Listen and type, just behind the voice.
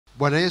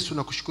Bwana Yesu,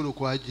 nakushukuru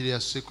kwa ajili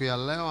ya siku ya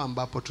leo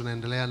ambapo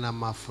tunaendelea na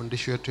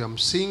mafundisho yetu ya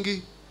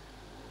msingi.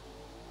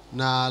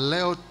 Na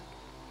leo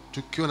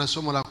tukiwa na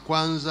somo la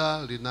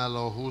kwanza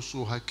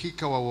linalohusu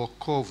uhakika wa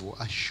wokovu,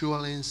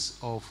 assurance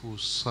of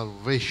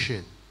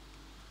salvation.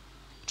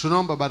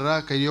 Tunaomba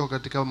baraka iliyo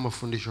katika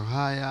mafundisho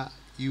haya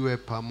iwe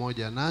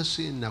pamoja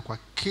nasi na kwa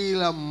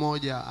kila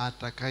mmoja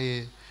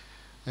atakaye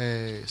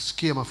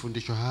sikia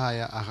mafundisho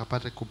haya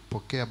akapate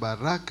kupokea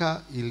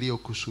baraka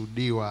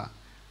iliyokusudiwa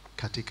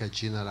katika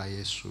jina la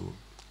Yesu.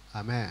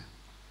 Amen.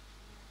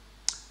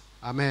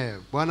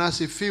 Amen. Bwana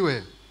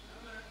asifiwe.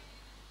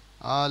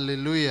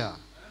 Haleluya.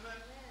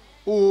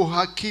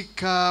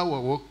 Uhakika wa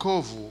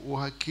wokovu,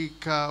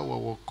 uhakika wa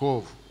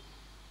wokovu.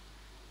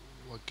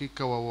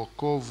 Uhakika wa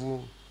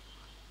wokovu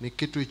ni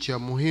kitu cha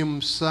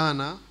muhimu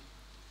sana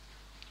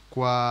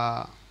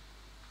kwa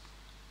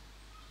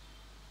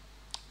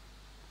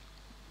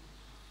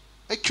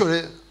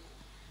actually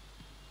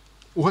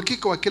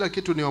uhakika wa kila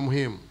kitu ni wa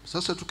muhimu.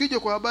 Sasa tukija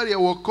kwa habari ya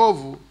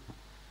wokovu,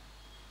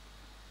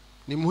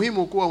 ni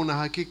muhimu kuwa una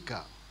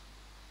hakika.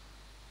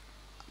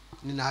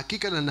 Nina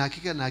hakika na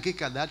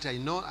hakika that I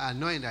know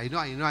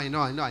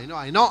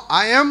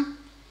I am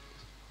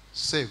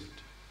saved.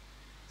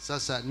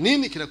 Sasa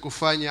nini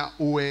kinakufanya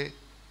uwe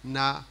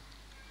na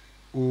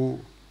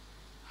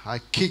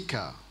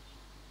uhakika?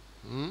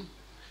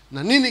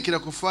 Na nini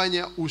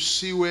kinakufanya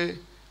usiwe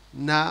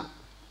na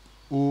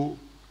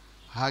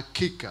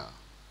uhakika?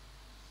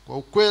 Kwa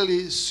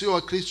ukweli sio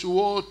Wakristo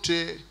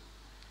wote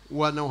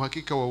wana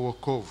uhakika wa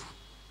wokovu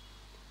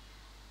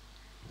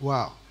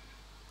wao.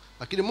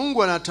 Lakini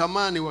Mungu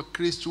anatamani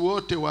Wakristo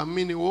wote,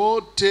 waamini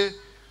wote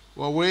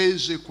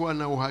waweze kuwa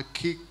na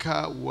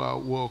uhakika wa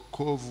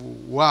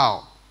wokovu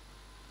wao.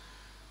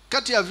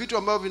 Kati ya vitu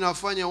ambavyo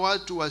vinafanya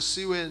watu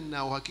wasiwe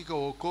na uhakika wa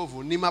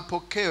wokovu ni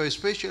mapokeo,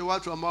 especially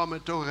watu ambao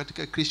wametoka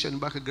katika Christian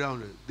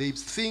background. They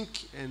think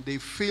and they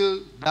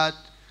feel that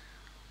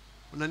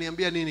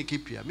unaniambia nini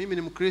kipya? Mimi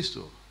ni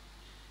Mkristo.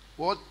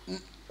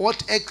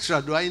 What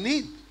extra do I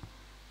need?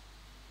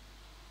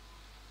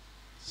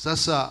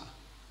 Sasa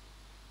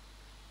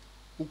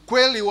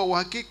ukweli wa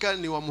uhakika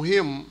ni wa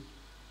muhimu.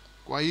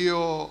 Kwa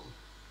hiyo,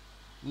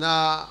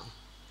 na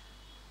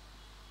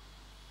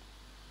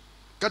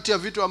kati ya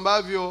vitu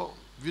ambavyo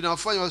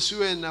vinafanya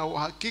wasiwe na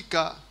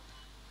uhakika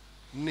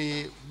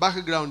ni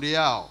background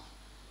yao.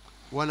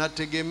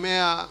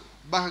 Wanategemea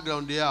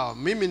background yao.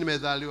 Mimi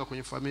nimezaliwa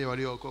kwenye familia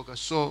waliookoka,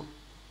 so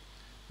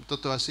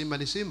mtoto wa simba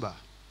ni simba.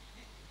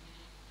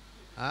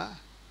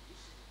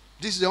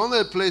 This is the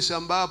only place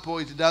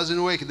ambapo it doesn't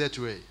work that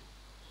way.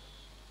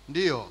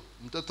 Ndio,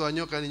 mtoto wa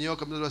nyoka ni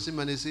nyoka, mtoto wa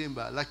simba ni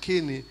simba,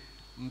 lakini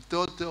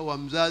mtoto wa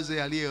mzazi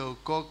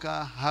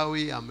aliyeokoka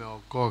hawi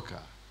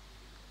ameokoka.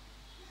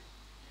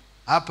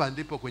 Hapa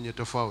ndipo kwenye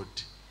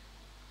tofauti.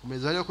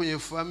 Umezaliwa kwenye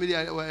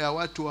familia ya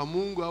watu wa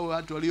Mungu au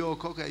watu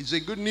waliookoka, it's a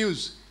good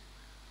news.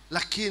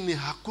 Lakini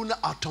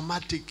hakuna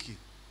automatic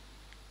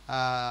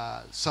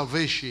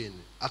salvation,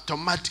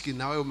 automatic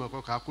na wewe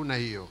umeokoka, hakuna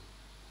hiyo.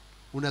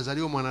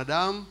 Unazaliwa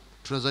mwanadamu,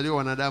 tunazaliwa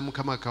wanadamu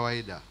kama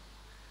kawaida.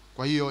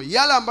 Kwa hiyo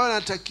yale ambayo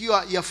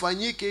yanatakiwa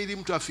yafanyike ili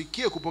mtu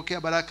afikie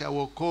kupokea baraka ya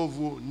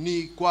wokovu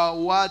ni kwa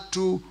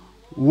watu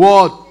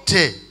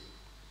wote.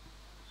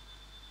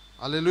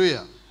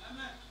 Haleluya.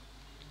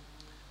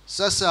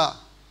 Sasa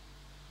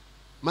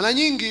mara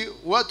nyingi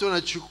watu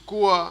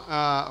wanachukua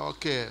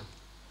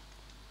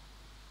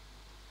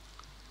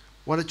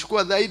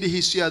wanachukua zaidi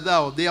hisia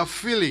zao, they are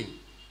feeling.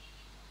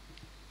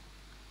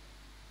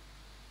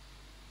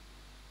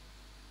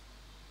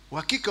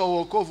 Uhakika wa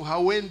wokovu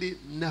hauendi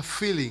na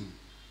feeling,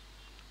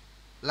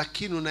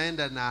 lakini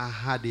unaenda na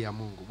ahadi ya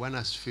Mungu. Bwana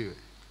asifiwe.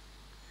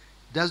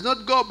 Does not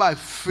go by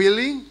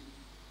feeling,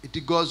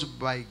 it goes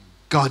by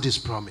God's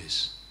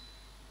promise.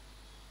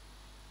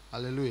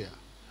 Hallelujah.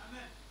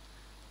 Amen.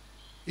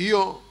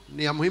 Hiyo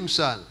ni ya muhimu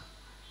sana.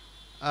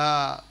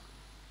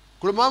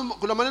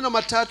 Kuna maneno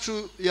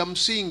matatu ya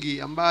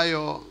msingi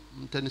ambayo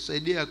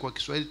mtanisaidia kwa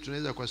Kiswahili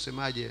tunaweza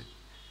kusemaje.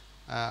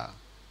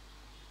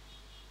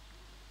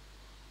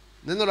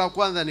 Neno la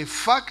kwanza ni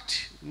fact,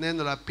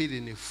 neno la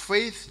pili ni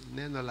faith,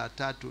 neno la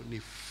tatu ni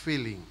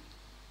feeling.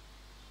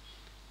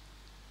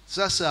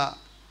 Sasa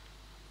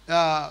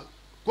kwa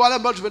wale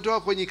ambao tumetoka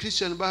kwenye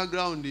Christian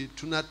background,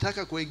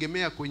 tunataka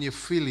kuegemea kwenye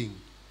feeling.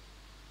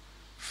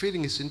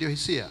 Feeling ndio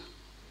hisia.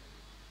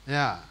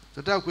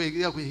 Tunataka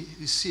kuegemea kwenye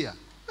hisia.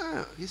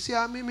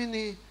 Hisia, mimi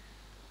ni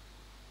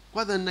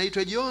kwanza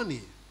ninaitwa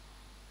John.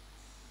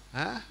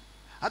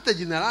 Hata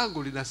jina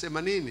langu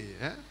linasema nini?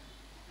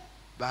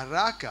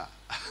 Baraka.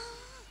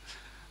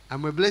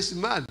 I'm a blessed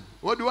man.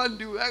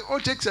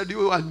 What extra do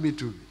you want me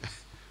to be?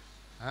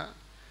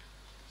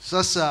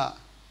 Sasa,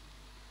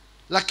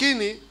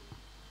 lakini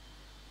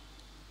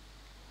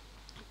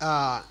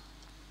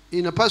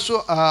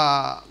inapaswa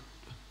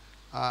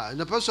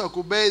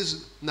kubase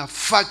na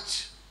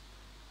fact.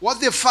 What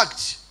the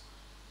fact?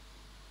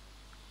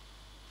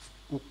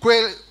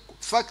 Ukweli.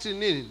 Fact ni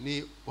nini?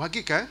 Ni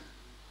uhakika,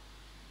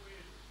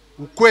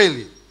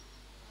 ukweli.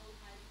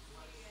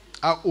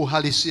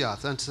 Uhalisia.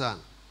 Asante sana.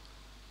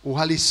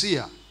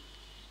 Uhalisia.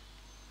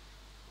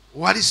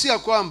 uhalisia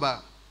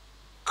kwamba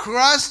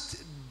Christ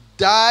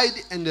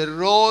died and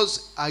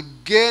rose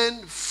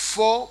again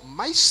for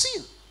my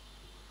sin.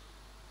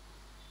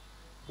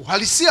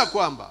 Uhalisia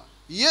kwamba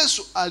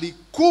Yesu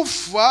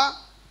alikufa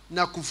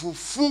na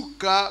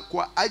kufufuka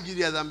kwa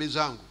ajili ya dhambi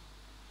zangu.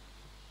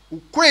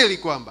 Ukweli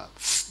kwamba,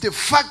 the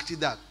fact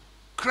that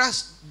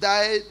Christ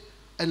died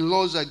and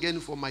rose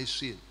again for my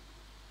sin.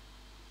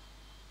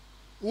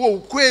 Huo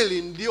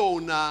ukweli ndio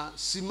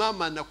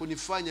unasimama na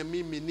kunifanya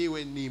mimi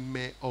niwe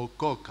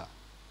nimeokoka.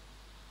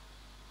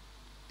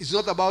 It's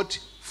not about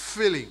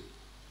feeling.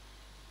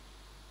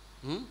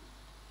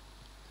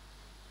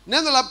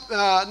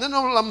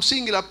 Neno la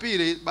msingi la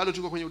pili, bado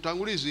tuko kwenye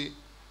utangulizi,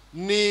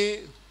 ni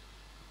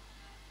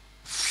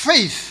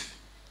faith.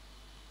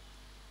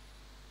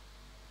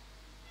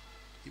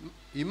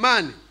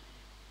 Imani.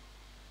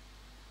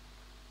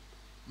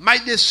 My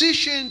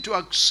decision to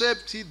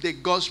accept the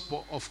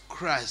gospel of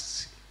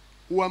Christ.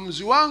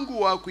 Uamuzi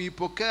wangu wa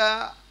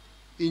kuipokea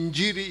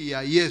injili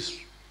ya Yesu.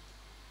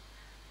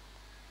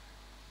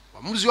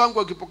 Uamuzi wangu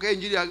wa kuipokea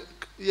injili ya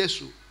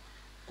Yesu.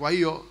 Kwa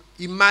hiyo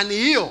imani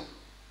hiyo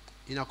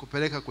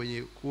inakupeleka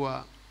kwenye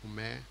kuwa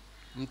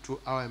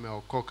mtu awe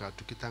ameokoka,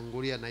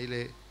 tukitangulia na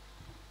ile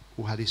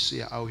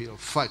uhalisia au hiyo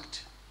fact.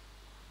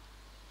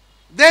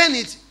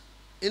 Then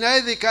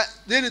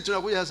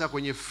tunakuja sasa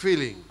kwenye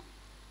feeling.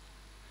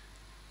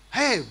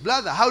 Hey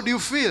brother, how do you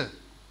feel?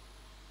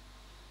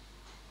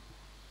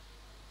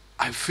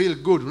 I feel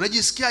good.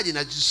 Unajisikiaje?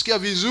 Najisikia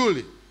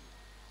vizuri.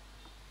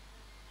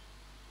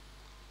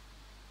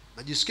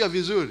 Najisikia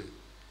vizuri.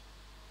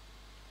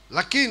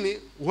 Lakini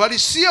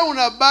uhalisia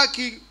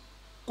unabaki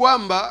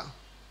kwamba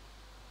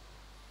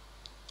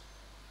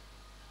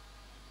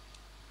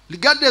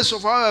regardless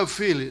of how I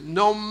feel,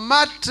 no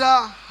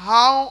matter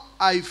how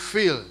I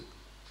feel,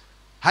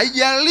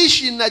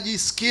 haijalishi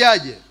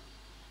najisikiaje,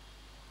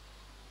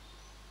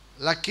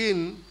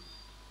 lakini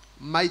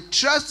my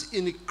trust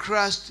in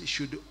Christ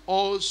should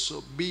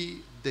also be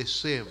the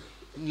same.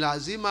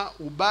 Lazima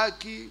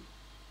ubaki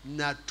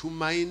na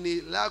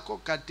tumaini lako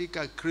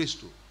katika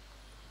Kristo.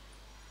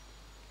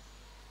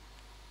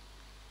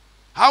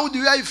 How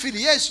do I feel?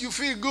 Yes, you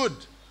feel good.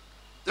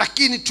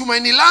 Lakini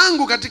tumaini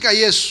langu katika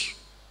Yesu,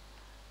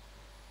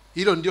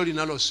 hilo ndio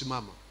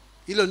linalosimama.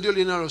 Hilo ndio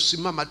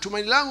linalosimama.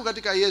 Tumaini langu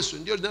katika Yesu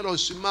ndio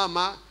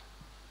linalosimama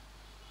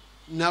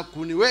na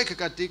kuniweka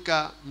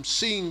katika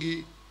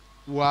msingi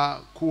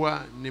wa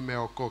kuwa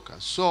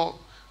nimeokoka. So,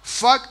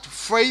 fact,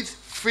 faith,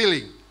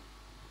 feeling.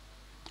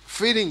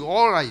 Feeling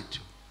all right.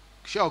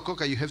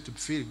 Ukishaokoka you have to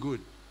feel good.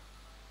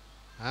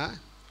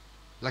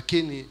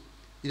 Lakini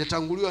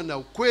inatanguliwa na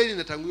ukweli,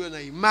 inatanguliwa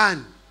na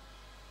imani.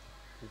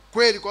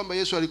 Ukweli kwamba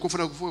Yesu alikufa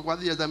na kufufuka kwa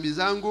ajili ya dhambi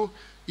zangu.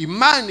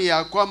 Imani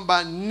ya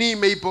kwamba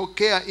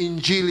nimeipokea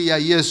injili ya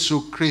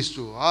Yesu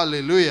Kristo.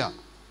 Hallelujah.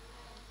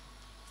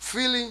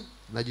 Feeling,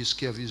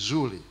 najisikia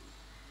vizuri.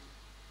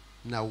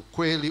 Na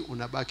ukweli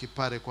unabaki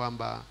pale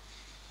kwamba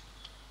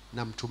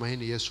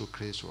namtumaini Yesu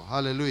Kristo.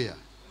 Hallelujah.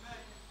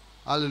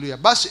 Hallelujah.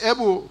 Basi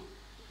hebu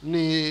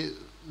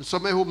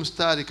nisome huu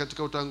mstari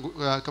katika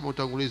kama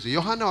utangulizi.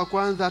 Yohana wa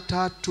kwanza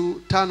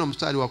 5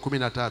 mstari wa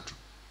 13.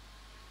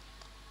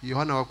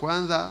 Yohana wa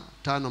kwanza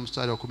 5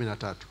 mstari wa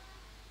 13.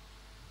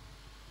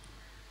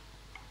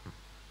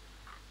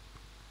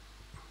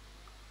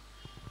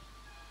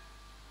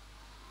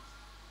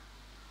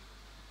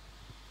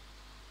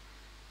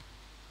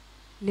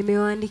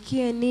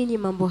 Nimewaandikia ninyi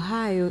mambo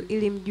hayo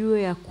ili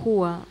mjue ya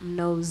kuwa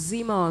mna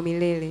uzima wa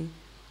milele,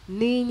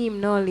 ninyi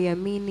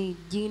mnaoliamini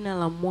jina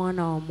la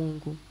mwana wa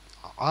Mungu.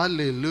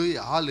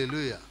 Hallelujah,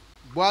 hallelujah.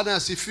 Bwana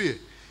asifiwe.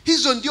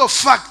 Hizo ndio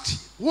fact.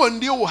 Huo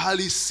ndio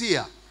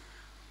uhalisia.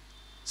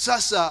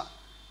 Sasa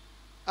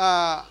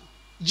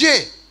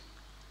je,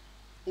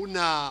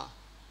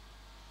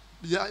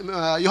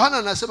 Yohana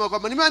anasema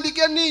kwamba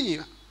nimeandikia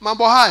ninyi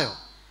mambo hayo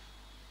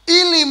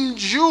ili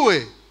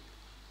mjue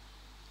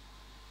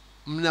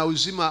mna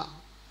uzima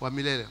wa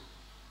milele.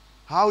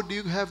 How do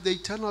you have the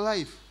eternal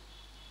life?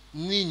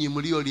 Ninyi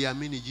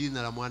mlioliamini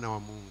jina la mwana wa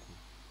Mungu.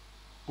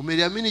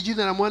 Umeliamini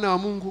jina la mwana wa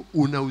Mungu,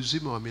 una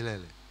uzima wa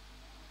milele.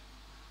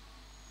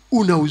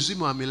 Una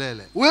uzima wa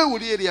milele. Wewe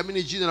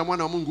uliyeliamini jina la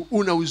mwana wa Mungu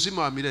una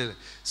uzima wa milele.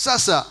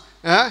 Sasa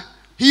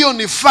hiyo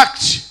ni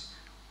fact.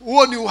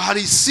 Huo ni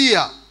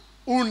uhalisia.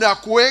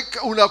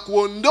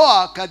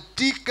 Unakuondoa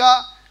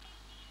katika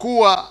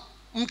kuwa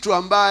mtu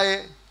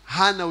ambaye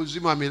hana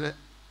uzima wa milele.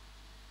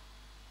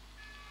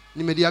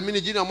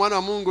 Nimeliamini jina la mwana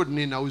wa Mungu,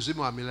 nina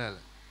uzima wa milele.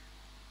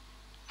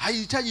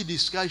 Haihitaji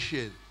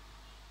discussion.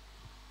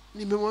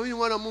 Nimemwamini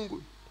mwana wa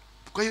Mungu.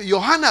 Kwa hiyo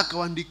Yohana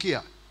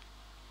akawaandikia,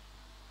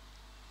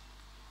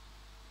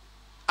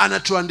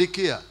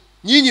 anatuandikia,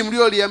 nyinyi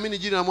mlioliamini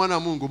jina la mwana wa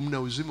Mungu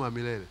mna uzima wa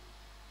milele.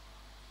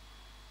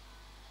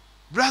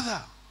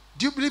 Brother,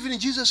 do you believe in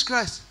Jesus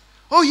Christ?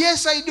 Oh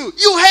yes, I do.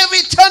 You have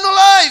eternal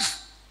life.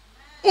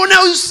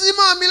 Una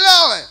uzima wa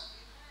milele.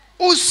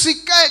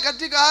 Usikae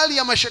katika hali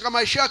ya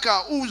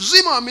mashaka.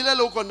 Uzima wa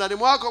milele uko ndani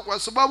mwako kwa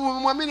sababu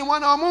umemwamini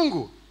mwana wa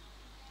Mungu.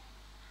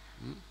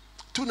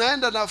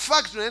 Tunaenda na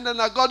fact, tunaenda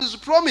na God's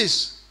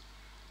promise.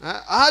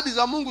 Ahadi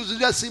za Mungu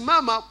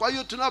zinasimama. Kwa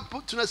hiyo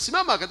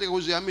tunasimama katika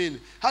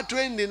kuziamini.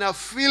 Hatuendi na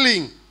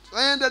feeling,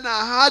 tunaenda na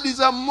ahadi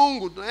za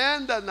Mungu,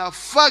 tunaenda na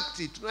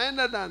fakti,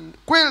 tunaenda na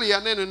kweli ya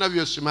neno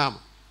inavyosimama.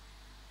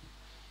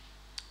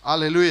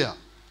 Haleluya.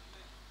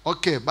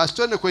 Okay, basi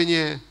tuende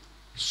kwenye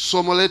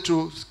somo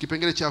letu,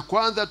 kipengele cha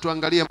kwanza.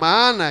 Tuangalie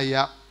maana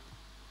ya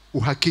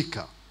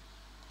uhakika.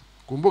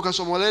 Kumbuka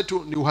somo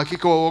letu ni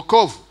uhakika wa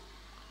wokovu.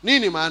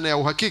 Nini maana ya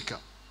uhakika?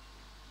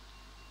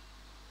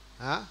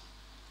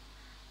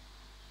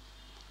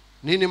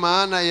 Nini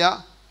maana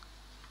ya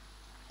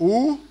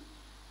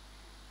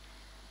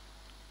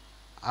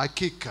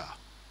uhakika?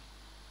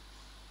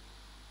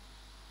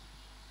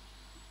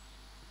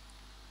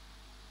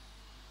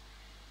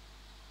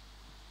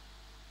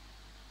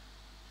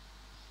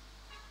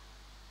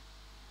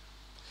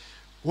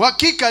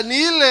 Uhakika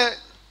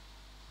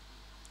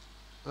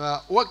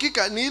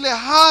ni ile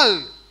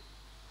hali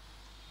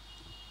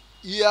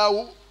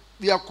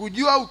ya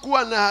kujua,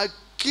 kuwa na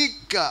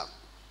hakika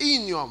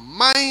in your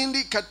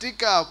mind,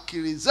 katika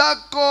akili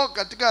zako,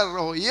 katika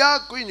roho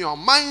yako, in your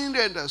mind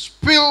and the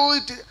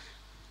spirit,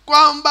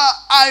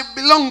 kwamba I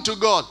belong to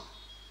God.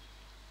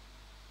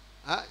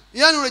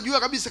 Yaani unajua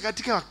kabisa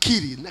katika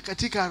akili na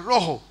katika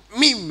roho,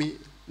 mimi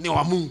ni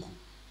wa Mungu.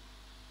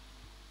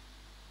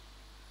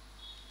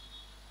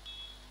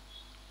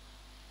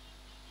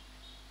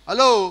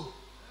 Hello?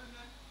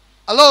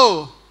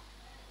 Hello?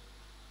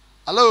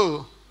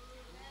 Hello?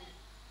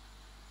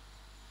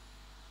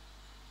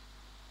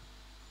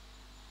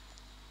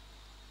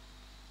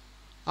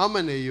 How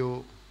many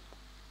you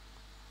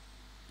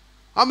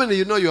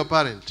know your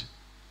parent?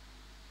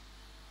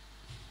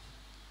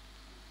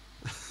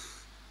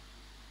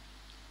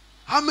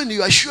 How many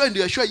you are sure and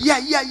you are sure? Yeah.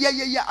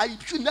 I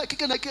sure na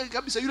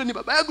kabisa yule ni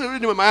baba yangu na yule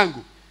ni mama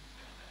yangu.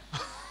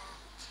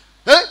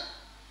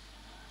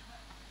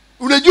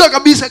 Unajua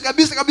kabisa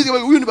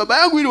huyu ni baba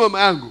yangu, huyu ni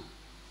mama yangu.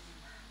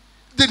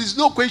 There is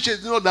no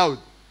question, no doubt.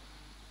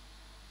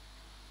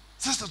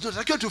 Sasa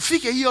tunatakiwa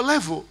tufike hiyo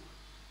level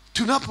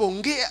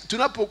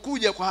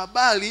tunapokuja kwa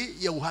habari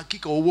ya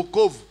uhakika wa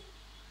wokovu.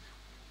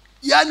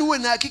 Yaani uwe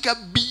na hakika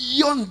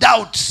beyond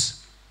doubts.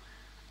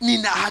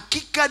 Nina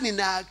hakika.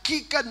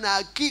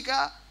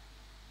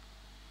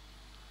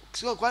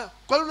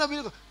 Kwa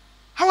nini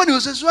hawa ni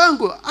wazazi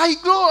wangu? I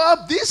grow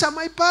up, these are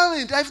my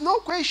parents. I have no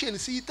question.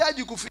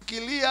 Sihitaji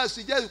kufikiria,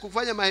 sihitaji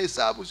kufanya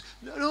mahesabu.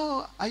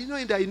 No, I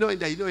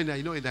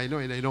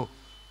know.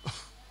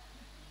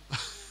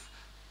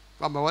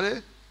 Kama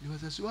wale ni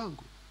wazazi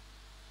wangu.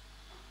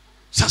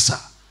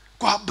 Sasa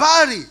kwa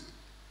habari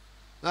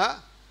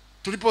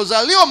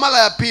tulipozaliwa mara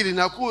ya pili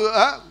na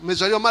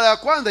umezaliwa mara ya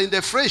kwanza, in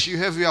the flesh you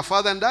have your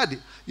father and daddy,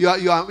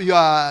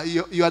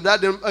 your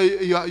dad,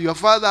 your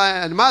father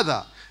and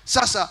mother.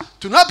 Sasa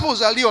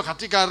tunapozaliwa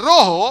katika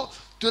roho,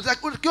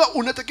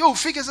 unatakiwa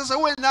ufike sasa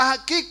uwe na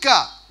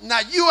hakika.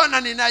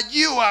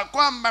 Ninajua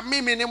kwamba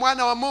mimi ni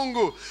mwana wa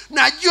Mungu.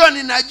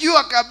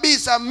 Ninajua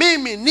kabisa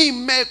mimi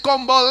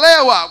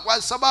nimekombolewa,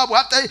 kwa sababu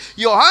hata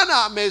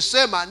Yohana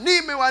amesema,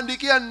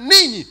 nimewaandikia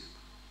ninyi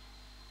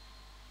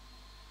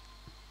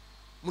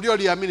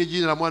mlioliamini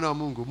jina la mwana wa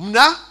Mungu,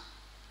 mna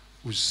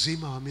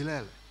uzima wa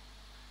milele.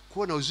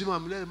 Kuwa na uzima wa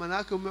milele maana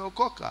yake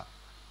umeokoka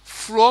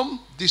from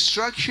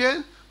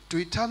destruction to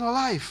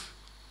eternal life.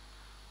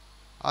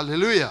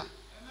 Hallelujah.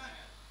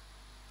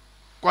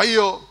 Kwa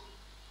hiyo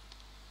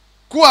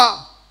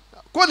kuwa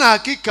na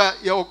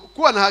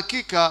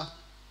hakika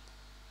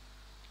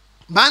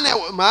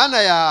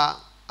maana ya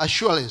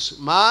assurance,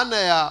 maana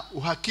ya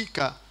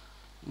uhakika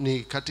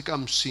ni katika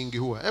msingi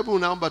huo. Hebu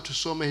naomba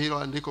tusome hilo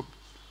andiko,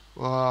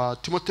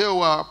 Timotheo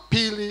wa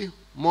pili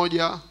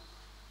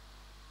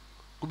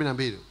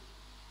 1:12.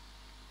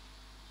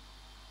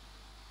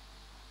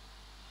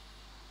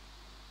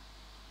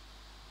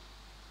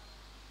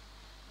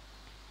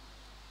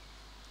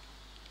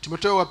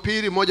 Timotheo wa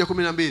pili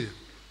 1:12.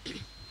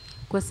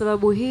 Kwa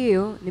sababu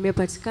hiyo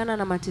nimepatikana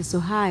na mateso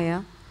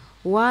haya,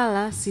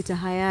 wala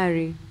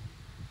sitahayari,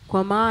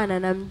 kwa maana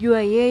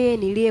namjua yeye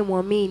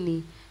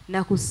niliyemwamini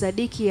na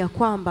kusadiki ya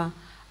kwamba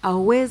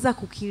aweza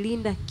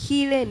kukilinda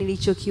kile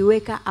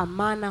nilichokiweka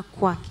amana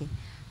kwake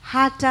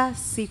hata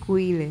siku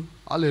ile.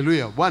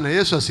 Haleluya. Bwana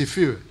Yesu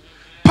asifiwe.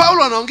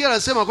 Paulo anaongea,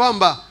 anasema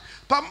kwamba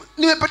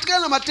nimepatikana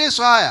na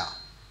mateso haya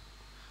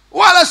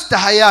wala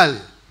sitahayari.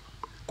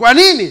 Kwa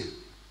nini?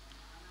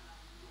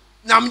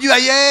 Namjua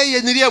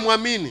yeye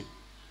niliyemwamini.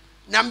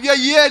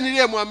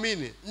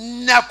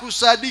 Na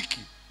kusadiki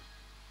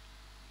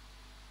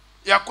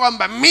ya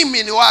kwamba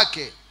mimi ni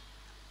wake.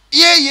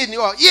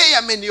 Yeye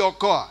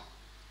ameniokoa.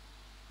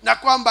 Na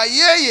kwamba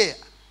yeye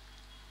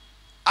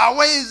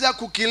aweza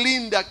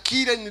kukilinda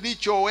kile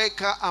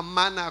nilichoweka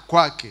amana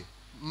kwake.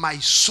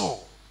 My soul.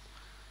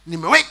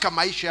 Nimeweka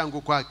maisha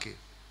yangu kwake.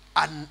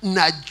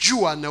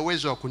 Najua na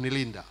uwezo wa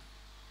kunilinda.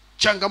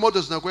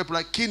 Changamoto zinakuwepo,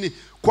 lakini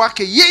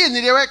kwake yeye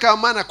niliweka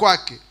amana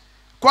kwake.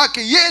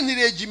 Kwake yeye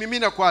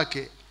niliyejimimina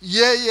kwake.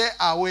 Yeye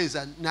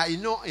aweza. Na I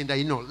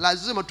know.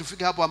 Lazima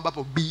tufike hapo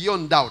ambapo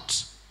beyond doubt.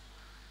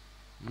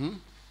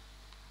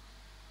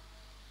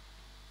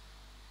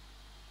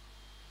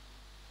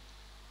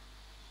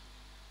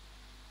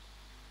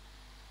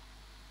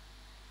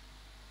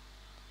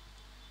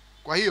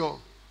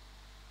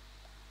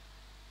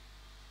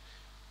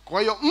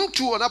 Kwa hiyo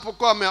mtu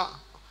anapokuwa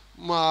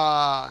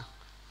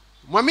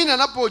mwamini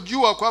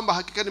anapojua kwamba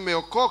hakika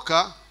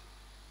nimeokoka,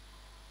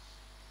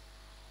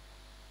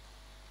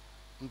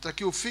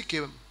 mtaki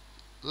ufike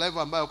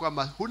level ambayo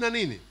kwamba huna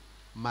nini?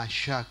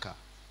 Mashaka.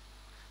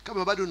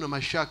 Kama bado una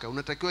mashaka,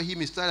 unatakiwa hii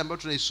mistari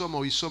ambayo tunaisoma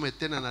uisome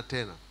tena na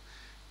tena.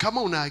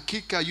 Kama una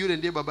hakika yule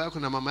ndiye baba yako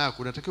na mama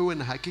yako, unatakiwa uwe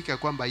na hakika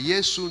kwamba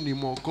Yesu ni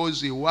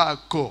mwokozi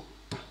wako.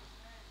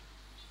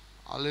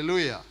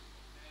 Haleluya.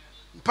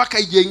 Mpaka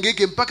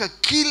ijengeke, mpaka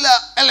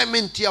kila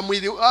element ya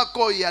mwili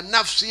wako, ya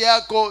nafsi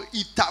yako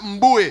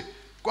itambue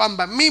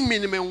kwamba mimi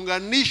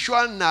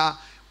nimeunganishwa na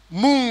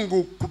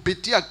Mungu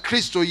kupitia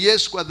Kristo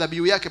Yesu kwa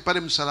dhabihu yake pale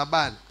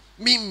msalabani.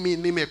 Mimi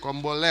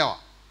nimekombolewa.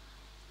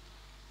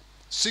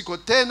 Siko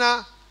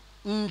tena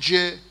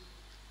nje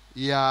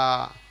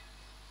ya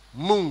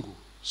Mungu.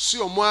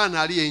 Sio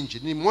mwana aliye nje,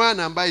 ni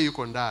mwana ambaye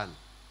yuko ndani.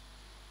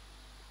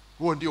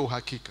 Huo ndio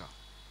uhakika.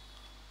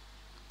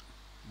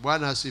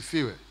 Bwana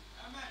asifiwe.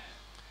 Amen.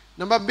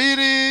 Namba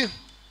 2,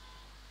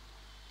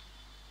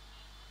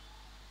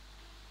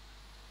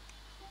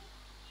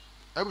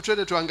 hebu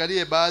twende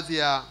tuangalie baadhi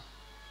ya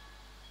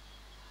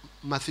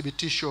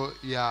mathibitisho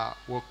ya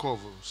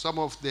wokovu.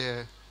 Some of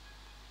the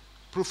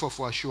proof of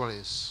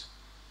assurance.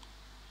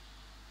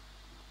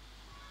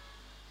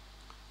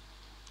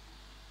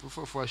 Proof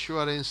of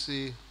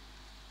assurance.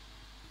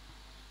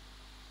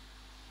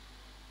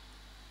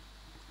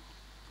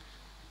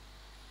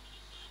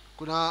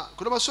 Kuna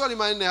maswali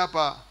manne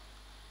hapa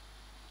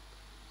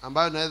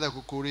ambayo naweza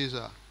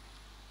kukuuliza.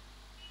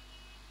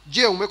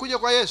 Je, umekuja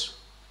kwa Yesu?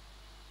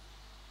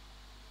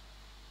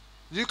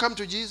 Did you come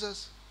to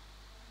Jesus?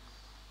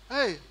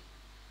 Hey,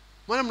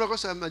 mbona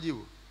mnakosa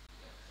majibu?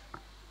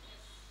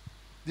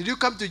 Did you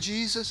come to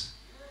Jesus?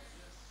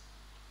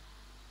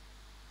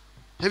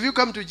 Have you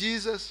come to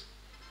Jesus?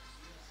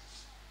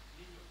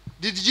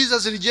 Did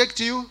Jesus reject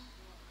you?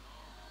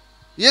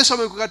 Yesu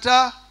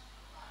amekukataa?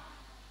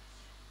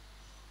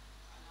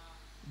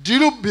 Do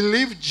you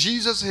believe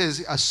Jesus has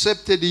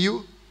accepted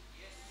you?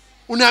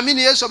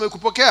 Unaamini Yesu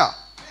amekupokea?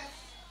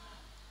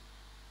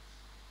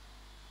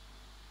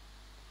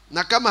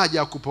 Na kama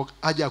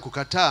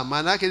hajakukataa,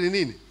 maana yake ni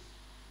nini?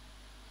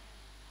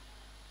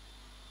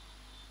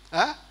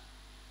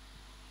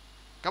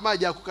 Kama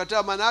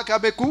hajakukataa, maana yake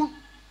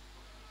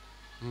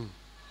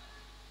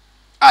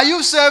Are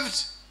you saved?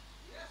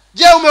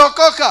 Je,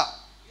 umeokoka?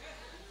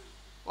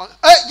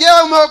 Je,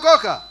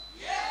 umeokoka?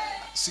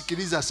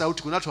 Sikiliza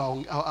sauti, kuna watu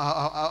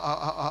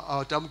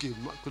hawatamki,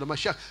 kuna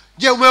mashaka.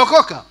 Je,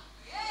 umeokoka?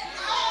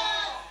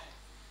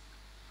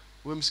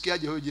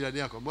 Umemsikiaje huyo jirani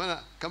yako?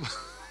 Mbona kama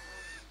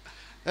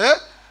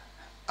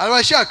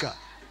anawashaka?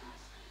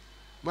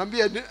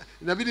 Mwambie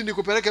inabidi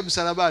nikupeleke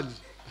msalabani.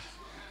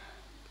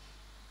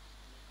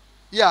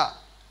 Haya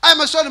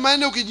maswali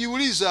manne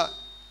ukijiuliza,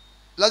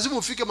 lazima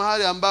ufike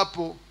mahali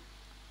ambapo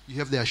you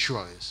have the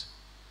assurance.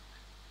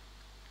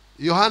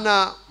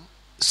 Yohana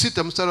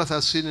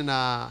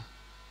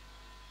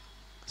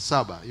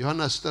 6:37.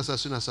 Yohana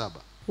 6:37.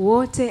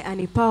 Wote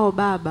anipao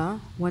Baba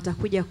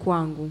watakuja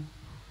kwangu,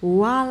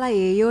 wala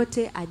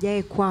yeyote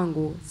ajaye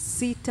kwangu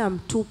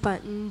sitamtupa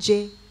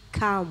nje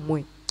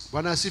kamwe.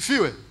 Bwana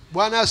asifiwe.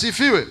 Bwana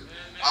asifiwe.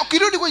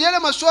 Ukirudi kwenye yale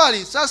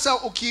maswali sasa,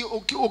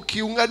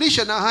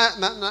 ukiunganisha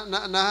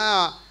na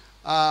haya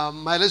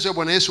maelezo ya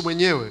Bwana Yesu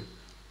mwenyewe,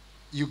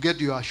 you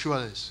get your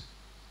assurance.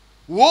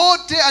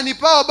 Wote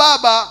anipao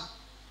Baba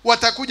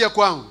watakuja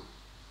kwangu.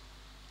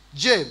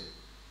 Je,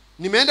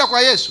 nimeenda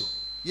kwa Yesu?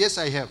 Yes,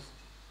 I have.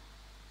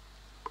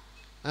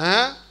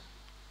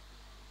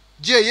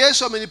 Je,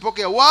 Yesu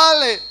amenipokea?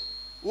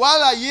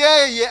 Wala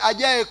yeye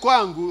ajaye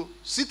kwangu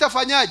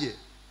sitafanyaje?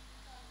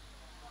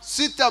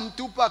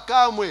 Sitamtupa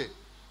kamwe.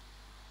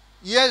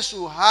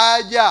 Yesu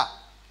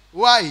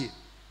hajawahi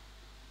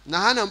na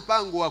hana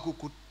mpango wa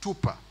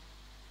kukutupa.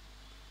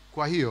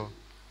 Kwa hiyo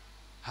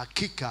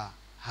hakika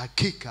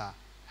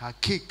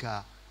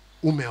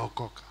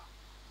umeokoka.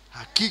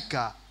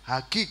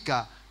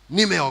 Hakika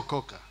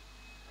nimeokoka.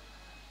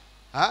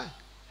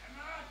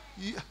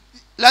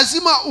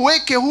 Lazima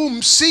uweke huu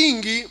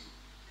msingi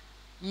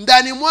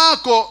ndani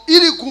mwako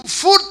ili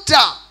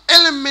kufuta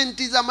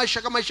elementi za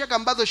mashaka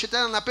ambazo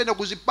shetani anapenda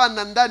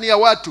kuzipanda ndani ya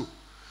watu.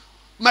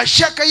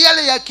 Mashaka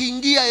yale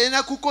yakiingia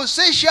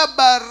yanakukosesha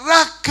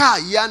baraka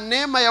ya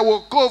neema ya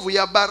wokovu,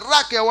 ya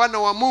baraka ya wana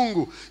wa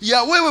Mungu,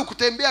 ya wewe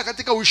kutembea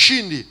katika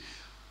ushindi.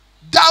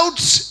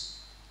 Doubts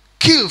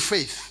kill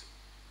faith.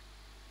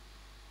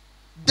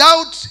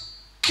 Doubt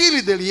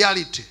kill the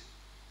reality.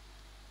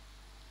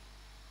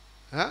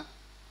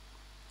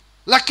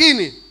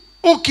 Lakini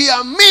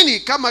ukiamini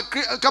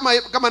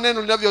kama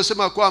neno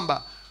linavyosema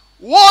kwamba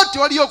wote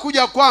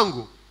waliokuja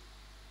kwangu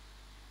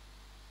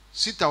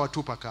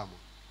sitawatupa kamwe.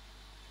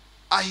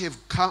 I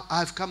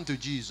have come to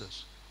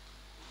Jesus.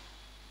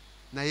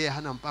 Na yeye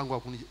hana mpango wa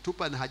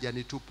kunitupa na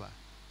hajanitupa.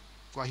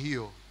 Kwa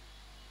hiyo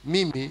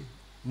mimi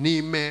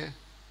nimeokoka.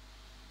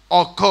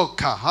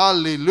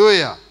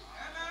 Hallelujah.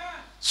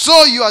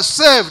 So you are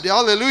saved.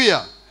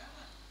 Hallelujah.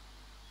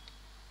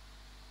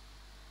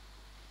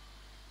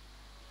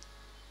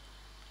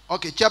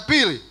 Okay, cha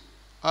pili,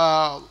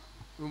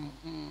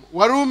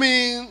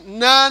 Warumi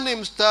 8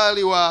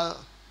 mstari wa,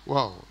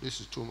 wow, this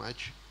is too much.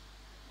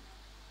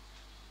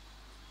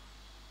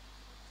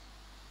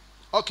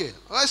 Okay,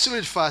 let's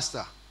read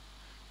faster.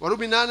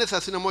 Warumi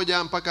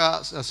 8:31 mpaka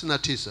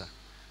 39.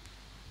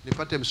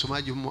 Nipate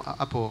msomaji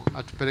hapo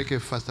atupeleke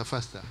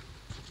faster.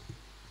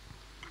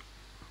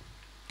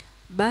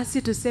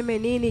 Basi tuseme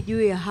nini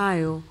juu ya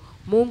hayo?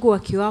 Mungu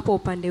akiwapo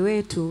upande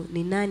wetu,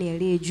 ni nani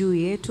aliye juu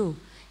yetu?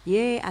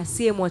 Yeye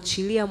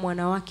asiyemwachilia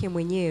mwana wake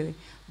mwenyewe,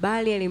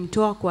 bali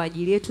alimtoa kwa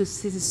ajili yetu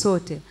sisi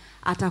sote,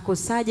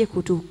 atakosaje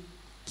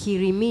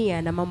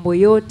kutukirimia na mambo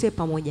yote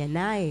pamoja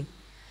naye?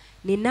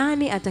 Ni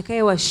nani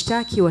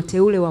atakayewashtaki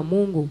wateule wa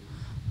Mungu?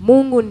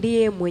 Mungu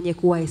ndiye mwenye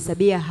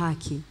kuwahesabia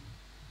haki.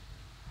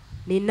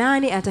 Ni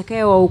nani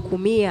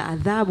atakayewahukumia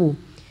adhabu?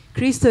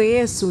 Kristo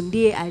Yesu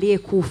ndiye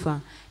aliyekufa,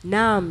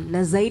 naam,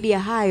 na zaidi ya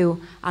hayo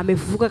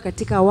amefufuka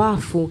katika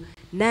wafu,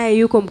 naye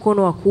yuko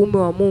mkono wa kuume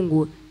wa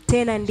Mungu,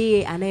 tena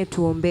ndiye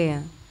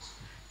anayetuombea.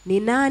 Ni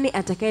nani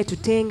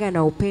atakayetutenga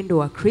na upendo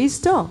wa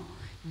Kristo?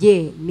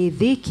 Je, ni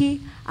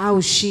dhiki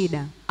au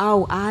shida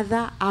au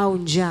adha au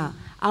njaa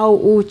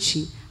au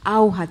uchi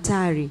au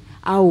hatari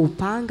au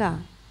upanga?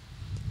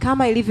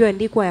 Kama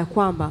ilivyoandikwa ya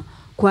kwamba,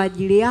 kwa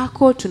ajili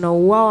yako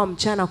tunauawa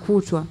mchana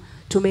kutwa,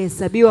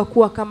 tumehesabiwa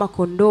kuwa kama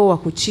kondoo wa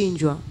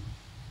kuchinjwa.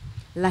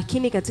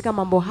 Lakini katika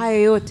mambo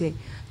hayo yote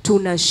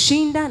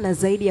tunashinda, na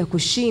zaidi ya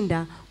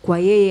kushinda, kwa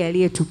yeye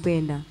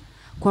aliyetupenda.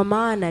 Kwa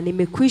maana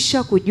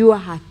nimekwisha kujua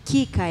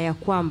hakika ya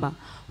kwamba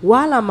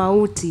wala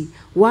mauti,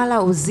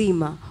 wala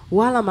uzima,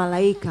 wala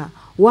malaika,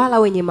 wala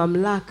wenye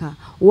mamlaka,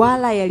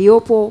 wala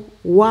yaliopo,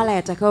 wala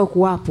yatakayo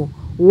kuwapo,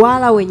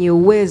 wala wenye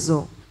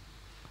uwezo,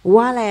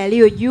 wala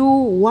yaliyo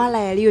juu, wala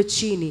yaliyo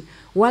chini,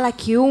 wala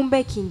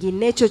kiumbe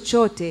kingine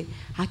chochote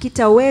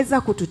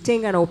hakitaweza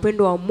kututenga na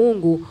upendo wa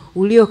Mungu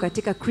ulio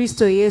katika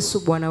Kristo Yesu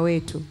Bwana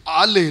wetu.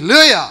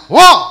 Hallelujah!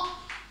 Wow!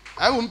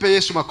 Hebu mpe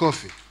Yesu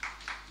makofi.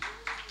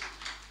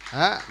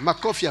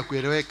 Makofi ya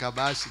kueleweka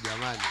basi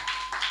jamani.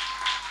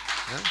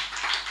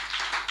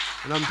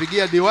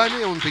 Unampigia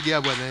diwani au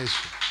unampigia Bwana Yesu?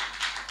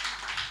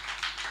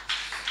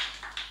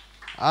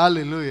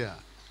 Hallelujah.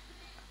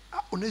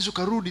 Unaweza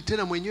kurudi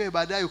tena mwenyewe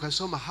baadaye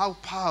ukasoma how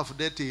powerful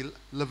that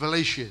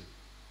revelation.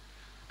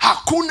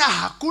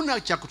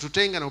 Hakuna cha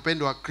kututenga na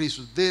upendo wa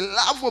Kristo. The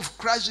love of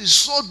Christ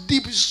is so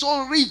deep, is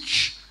so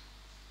rich.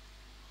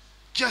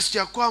 Just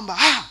ya kwamba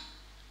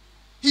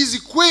hizi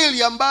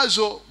kweli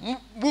ambazo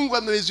Mungu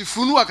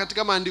amezifunua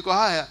katika maandiko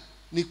haya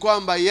ni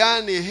kwamba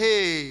yani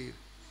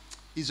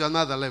is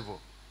another level.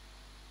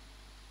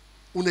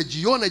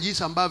 Unajiona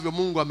jinsi ambavyo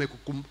Mungu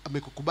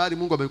amekukubali,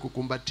 Mungu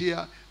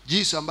amekukumbatia,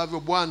 jinsi ambavyo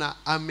Bwana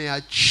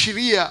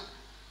ameachilia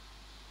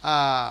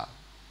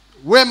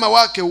wema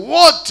wake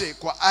wote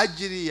kwa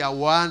ajili ya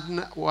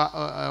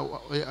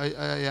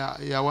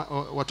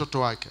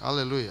watoto wake.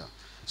 Hallelujah.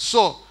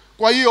 So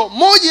kwa hiyo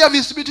moja ya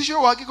vithibitisho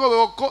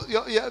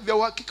vya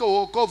uhakika wa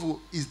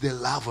wokovu is the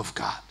love of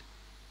God.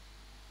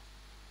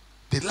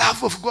 The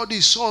love of God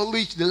is so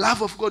rich, the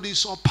love of God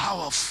is so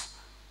powerful.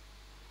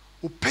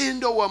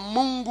 Upendo wa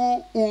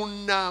Mungu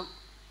una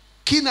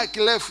kina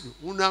kirefu,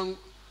 una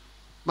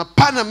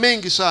mapana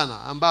mengi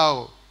sana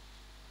ambao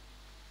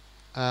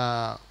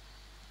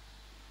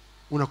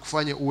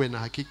unakufanya uwe na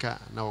hakika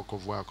na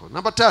wokovu wako.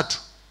 Namba 3.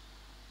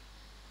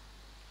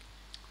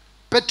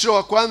 Petro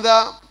wa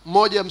kwanza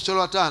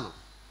 1:5.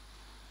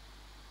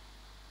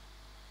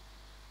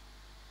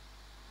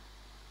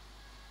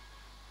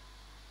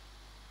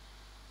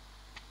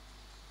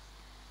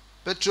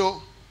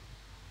 Petro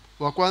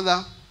wa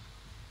kwanza,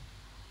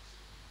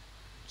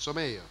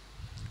 somea hiyo.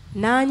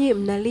 Nanyi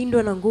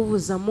mnalindwa na nguvu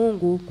za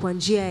Mungu kwa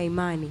njia ya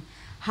imani,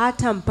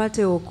 hata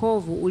mpate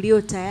wokovu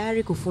ulio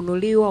tayari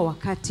kufunuliwa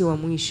wakati wa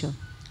mwisho.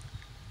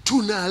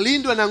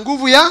 Tunalindwa na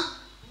nguvu ya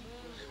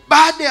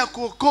baada ya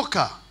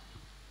kuokoka.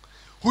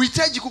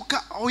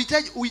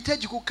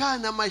 Huhitaji kukaa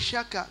na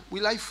mashaka,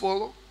 will I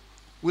follow?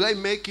 Will I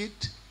make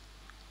it?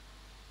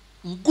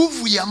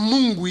 Nguvu ya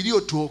Mungu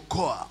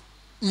iliyotuokoa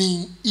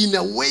ni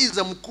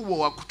inaweza mkubwa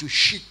wa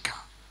kutushika.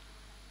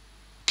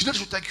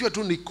 Kinachotakiwa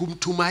tu ni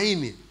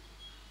kumtumaini.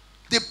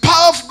 The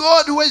power of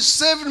God who has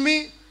saved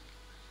me,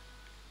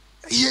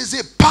 he has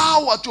a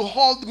power to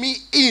hold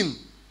me in.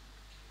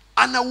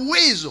 Ana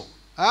uwezo.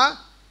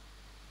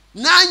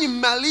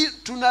 Nanyi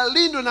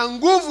tunalindwa na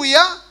nguvu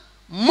ya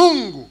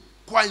Mungu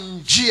kwa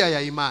njia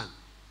ya imani.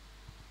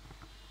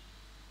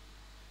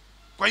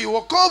 Kwa hiyo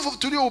wokovu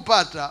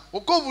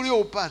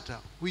ulioupata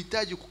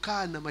huhitaji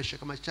kukaa na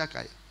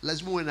mashaka.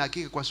 Lazima uwe na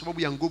hakika kwa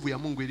sababu ya nguvu ya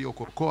Mungu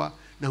iliyokuokoa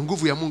na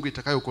nguvu ya Mungu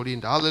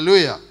itakayokulinda.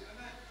 Hallelujah.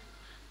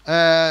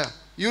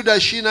 Yuda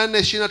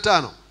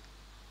 24:25.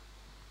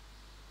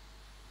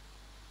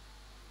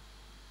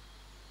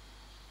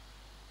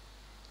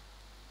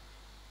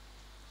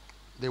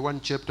 The one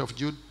chapter of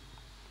Jude.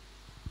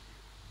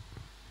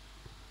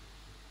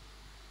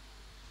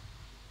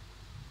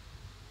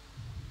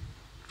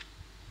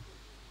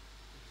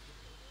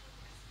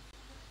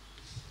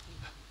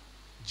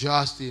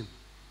 Justin.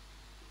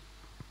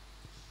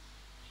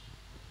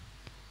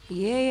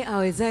 Yeye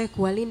awezaye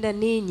kuwalinda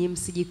ninyi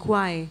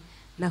msijikwae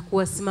na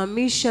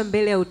kuwasimamisha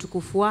mbele ya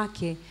utukufu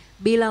wake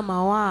bila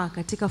mawaa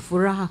katika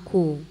furaha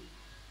kuu.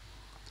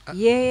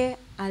 Yeye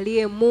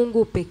aliye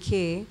Mungu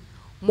pekee,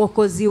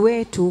 Mwokozi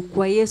wetu,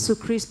 kwa Yesu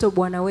Kristo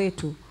Bwana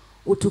wetu,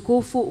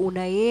 utukufu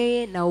una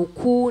yeye na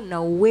ukuu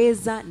na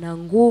uweza na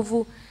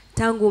nguvu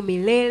tangu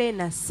milele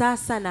na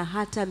sasa na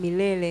hata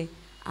milele.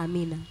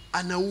 Amina.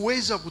 Ana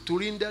uwezo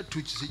kutulinda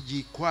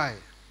tusijikwae.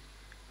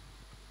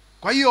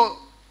 Kwa hiyo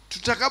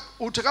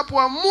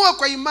utakapoamua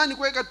kwa imani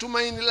kuweka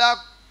tumaini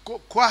lako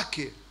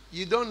kwake,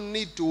 you don't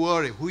need to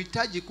worry.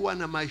 Huhitaji kuwa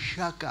na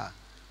mashaka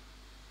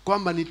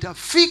kwamba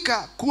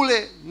nitafika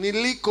kule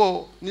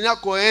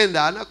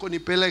ninakoenda,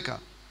 anakonipeleka,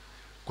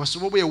 kwa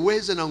sababu ya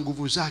uwezo na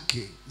nguvu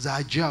zake za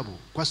ajabu,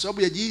 kwa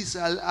sababu ya jinsi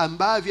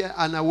ambavyo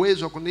ana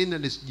uwezo kuninda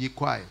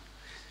nisijikwae.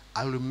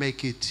 I will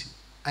make it.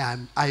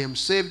 I am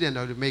saved and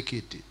I will make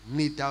it.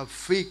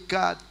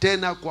 Nitafika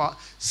tena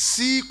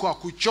si kwa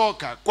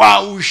kuchoka,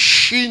 kwa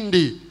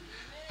ushindi.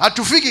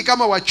 Hatufiki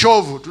kama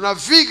wachovu,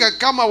 tunafika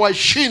kama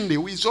washindi,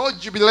 with all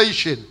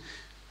jubilation,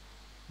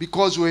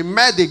 because we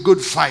made a good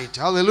fight.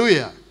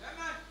 Hallelujah.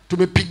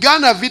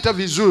 Tumepigana vita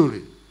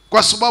vizuri,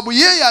 kwa sababu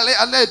yeye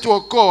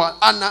anayetuokoa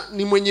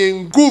ni mwenye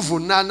nguvu,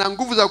 na ana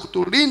nguvu za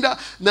kutulinda,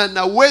 na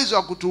ana uwezo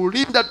wa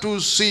kutulinda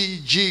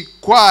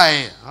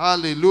tusijikwae.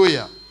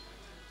 Hallelujah.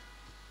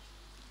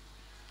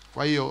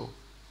 Kwa hiyo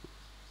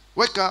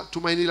weka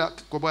tumaini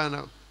lako kwa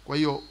Bwana. Kwa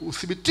hiyo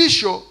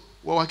uthibitisho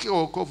wa uhakika wa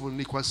wokovu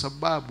ni kwa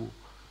sababu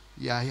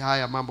ya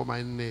haya mambo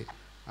manne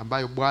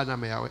ambayo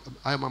Bwana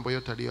haya mambo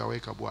yote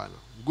aliyoweka Bwana: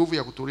 nguvu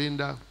ya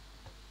kutulinda,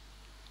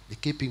 the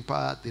keeping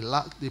power,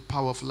 the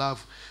power of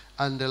love,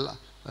 and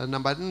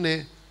number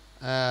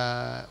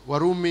 4,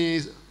 Warumi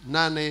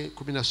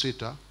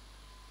 8:16.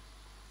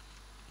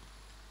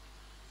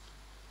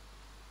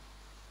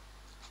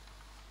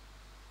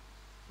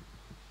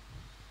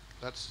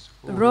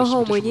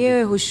 Roho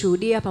mwenyewe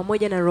hushuhudia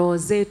pamoja na roho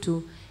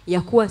zetu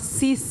ya kuwa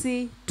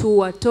sisi tu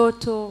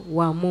watoto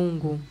wa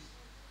Mungu.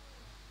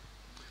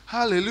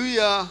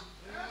 Hallelujah.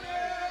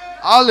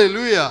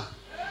 Hallelujah.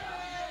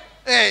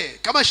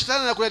 Kama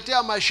shetani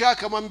anakuletea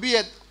mashaka,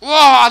 mwambie,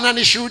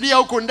 ananishuhudia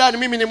huko ndani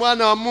mimi ni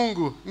mwana wa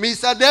Mungu.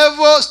 Mr.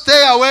 Devil,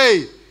 stay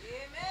away.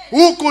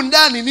 Huko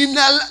ndani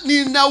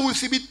nina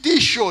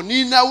uthibitisho,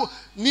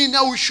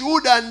 nina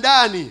ushuhuda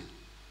ndani.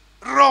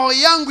 Roho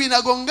yangu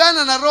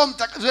inagongana na Roho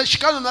Mtakatifu,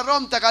 shikana na Roho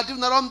Mtakatifu,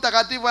 na Roho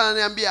Mtakatifu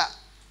ananiambia,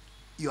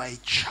 you are a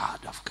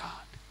child of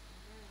God.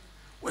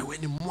 Wewe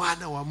ni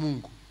mwana wa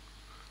Mungu.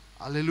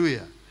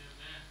 Hallelujah.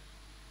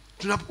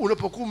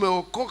 Unapokuwa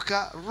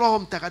umeokoka, Roho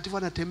Mtakatifu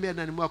anatembea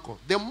ndani mwako.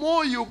 The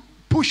more you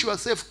push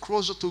yourself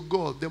closer to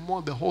God, the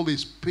more the Holy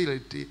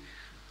Spirit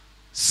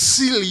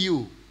seal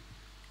you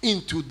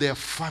into the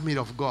family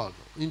of God,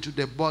 into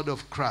the body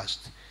of Christ.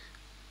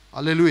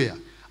 Hallelujah.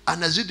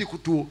 Anazidi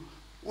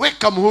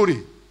kutuweka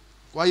muhuri.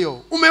 Kwa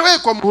hiyo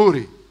umewekwa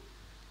muhuri.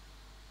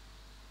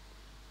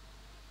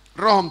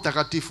 Roho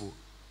Mtakatifu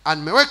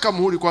ameweka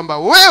muhuri kwamba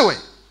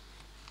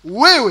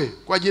wewe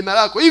kwa jina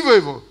lako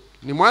hivyo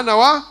ni mwana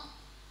wa.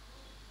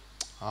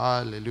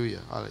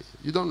 Hallelujah.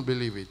 You don't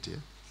believe it, yeah?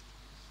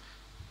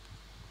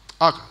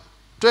 Okay.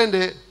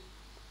 Twende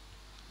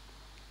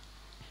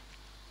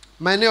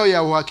maeneo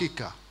ya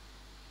uhakika.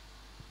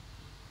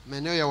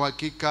 Maeneo ya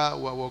uhakika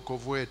wa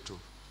wokovu wetu.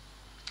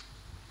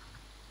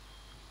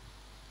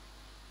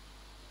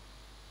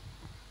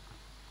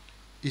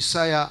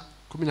 Isaya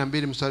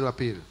 12 mstari wa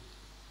 2.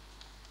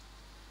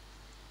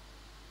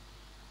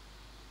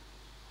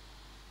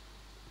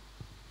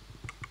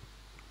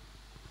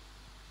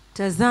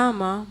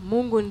 Tazama,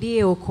 Mungu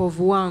ndiye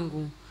wokovu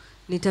wangu,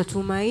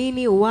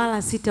 nitatumaini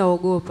wala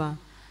sitaogopa.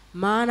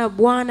 Maana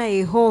Bwana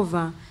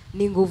Yehova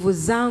ni nguvu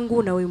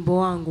zangu na wimbo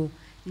wangu,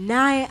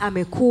 naye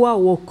amekuwa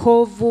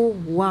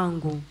wokovu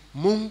wangu.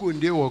 Mungu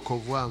ndiye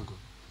wokovu wangu,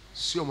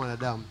 sio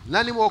mwanadamu.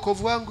 Nani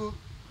wokovu wangu?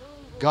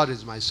 God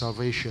is my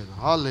salvation.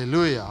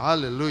 Hallelujah,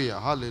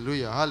 hallelujah,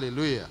 hallelujah,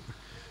 hallelujah.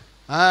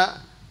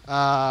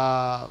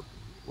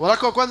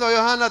 Waraka wa kwanza wa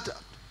Yohana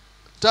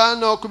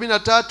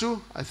 5:13.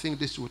 I think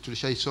this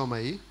tulishaisoma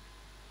hii.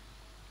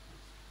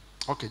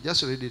 Okay,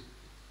 just read it.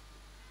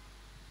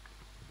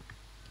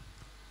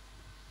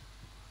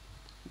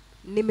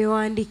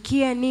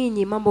 Nimewaandikia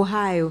ninyi mambo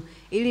hayo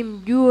ili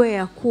mjue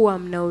ya kuwa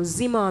mna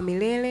uzima wa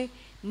milele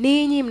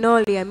ninyi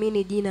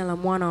mnaoliamini jina la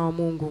mwana wa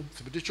Mungu.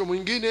 Thibitisho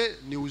mwingine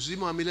ni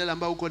uzima wa milele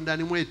ambao uko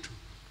ndani mwetu.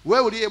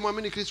 Wewe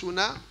uliyemwamini Kristo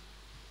una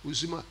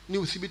uzima, ni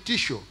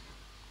uthibitisho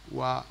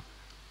wa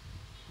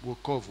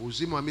wokovu,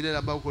 uzima wa milele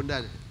ambao uko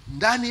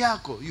ndani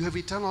yako. You have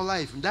eternal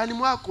life. Ndani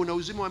mwako una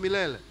uzima wa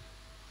milele.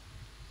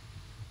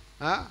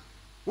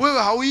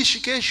 Wewe hauishi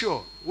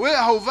kesho. Wewe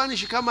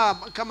hauvanishi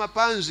kama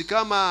panzi,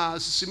 kama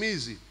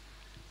sisimizi.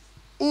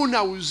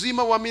 Una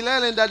uzima wa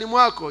milele ndani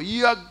mwako.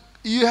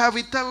 You have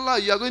eternal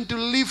life. You are going to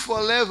live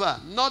forever,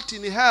 not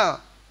in hell.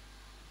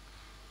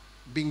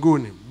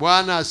 Mbinguni.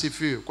 Bwana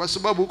asifiwe. Kwa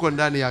sababu uko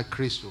ndani ya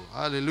Kristo.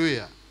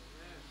 Hallelujah.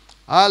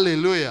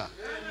 Hallelujah.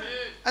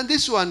 And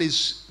this one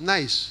is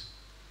nice.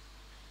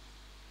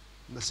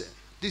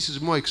 This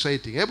is more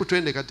exciting. Hebu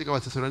tuende katika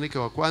Wathesalonike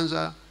wa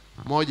kwanza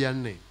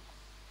 1:4.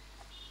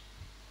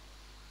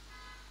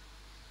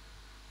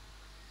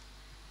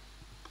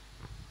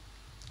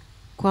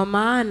 Kwa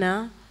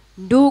maana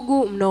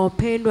ndugu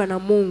mnaopendwa na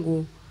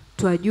Mungu,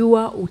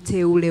 twajua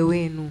uteule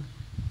wenu.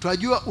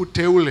 Twajua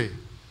uteule.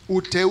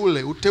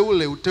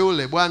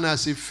 Uteule. Bwana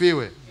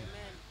asifiwe. Amen.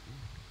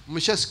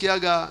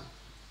 Mmeshasikiaga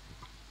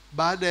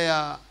baada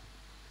ya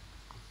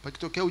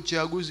pakitokea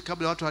uchaguzi,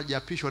 kabla watu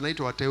hawajapishwa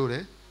wanaitwa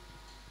wateule?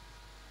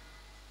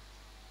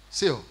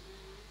 Sio?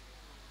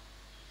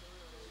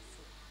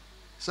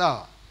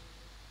 Sawa.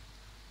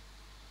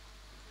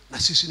 Na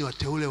sisi ni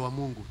wateule wa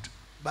Mungu tu,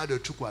 bado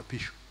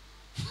tukuapishwa.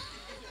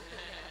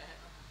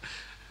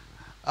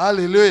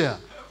 Hallelujah.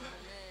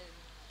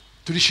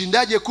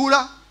 Tulishindaje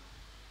kura?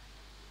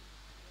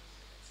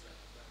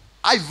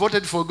 I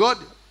voted for God.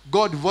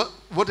 God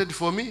voted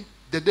for me.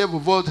 The devil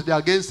voted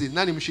against it.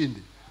 Nani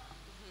mshindi?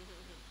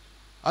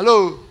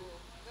 Hello? God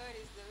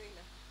is the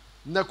winner.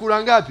 Na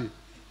kura ngapi? 2.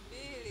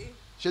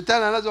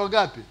 Shetani anazo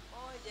ngapi? 1.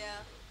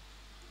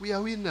 We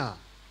are winner.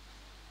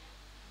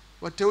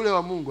 Wateule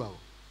wa Mungu hao.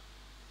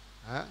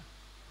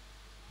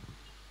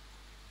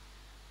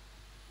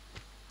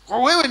 Kwa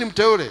wewe ni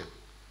mteule.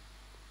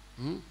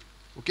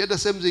 Ukienda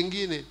sehemu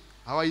zingine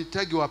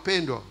hawahitaji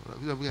wapendwa.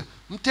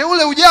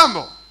 Mteule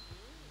ujambo?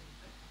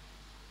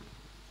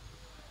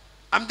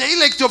 I'm the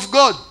elect of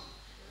God.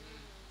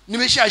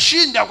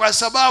 Nimeshashinda kwa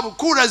sababu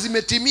kura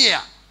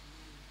zimetimia.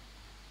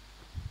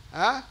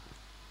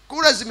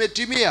 Kura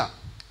zimetimia.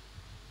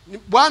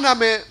 Bwana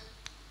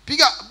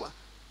amepiga,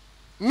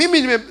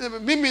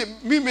 mimi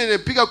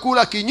nimepiga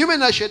kura kinyume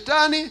na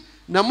shetani,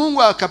 na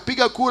Mungu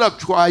akapiga kura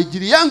kwa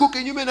ajili yangu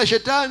kinyume na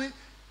shetani,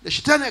 na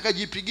shetani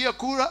akajipigia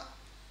kura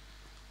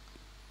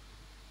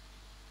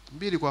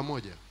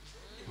 2-1.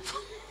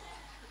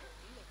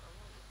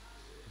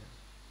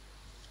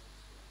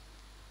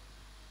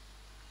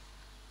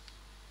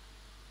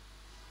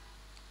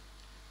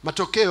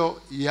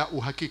 Matokeo ya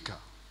uhakika.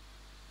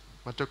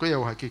 Matokeo ya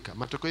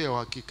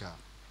uhakika.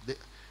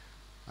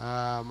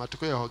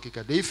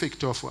 The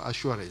effect of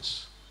assurance.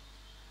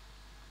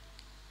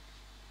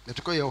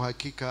 Matokeo ya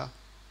uhakika.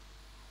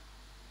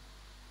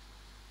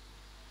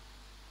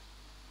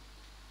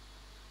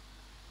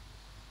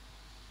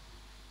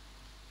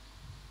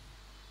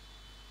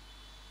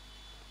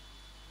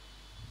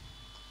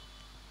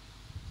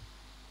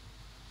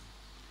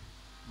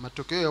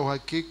 Matokeo ya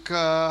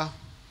uhakika.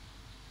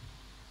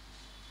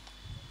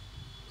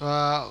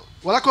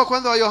 Waraka wa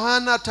kwanza wa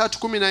Yohana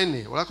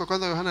 3:14. Waraka wa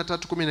kwanza wa Yohana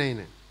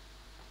 3:14.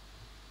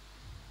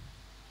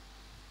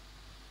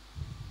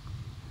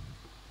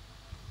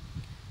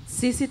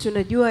 Sisi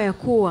tunajua ya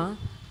kuwa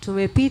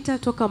tumepita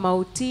toka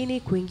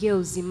mautini kuingia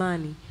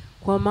uzimani,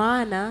 kwa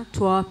maana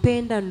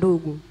twawapenda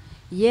ndugu.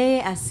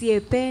 Yeye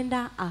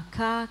asiyependa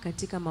akaa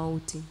katika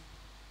mauti.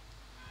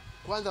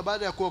 Kwanza,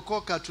 baada ya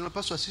kuokoka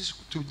tunapaswa sisi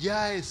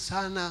tujae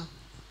sana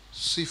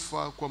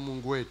sifa kwa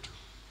Mungu wetu.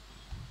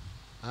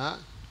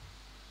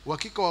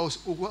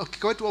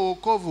 Uhakika wetu wa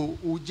wokovu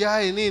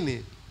ujae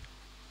nini?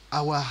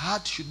 Our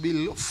heart should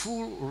be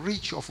full,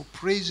 rich of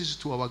praises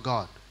to our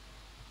God.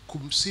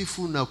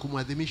 Kumsifu na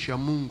kumwadhimisha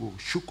Mungu.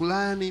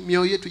 Shukrani,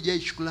 mioyo yetu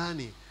ijae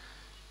shukrani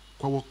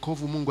kwa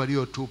wokovu Mungu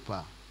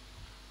aliyotupa.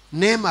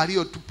 Neema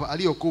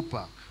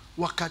aliyokupa.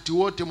 Wakati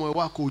wote moyo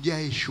wako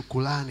ujae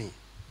shukrani.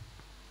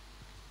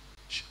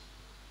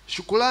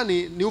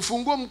 Shukrani ni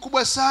ufunguo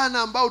mkubwa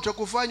sana ambao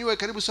utakufanya uwe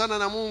karibu sana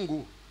na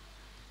Mungu,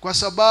 kwa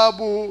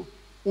sababu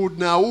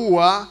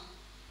unaua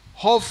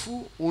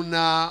hofu,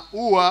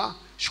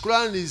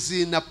 shukrani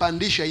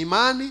zinapandisha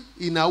imani,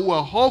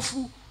 inaua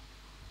hofu.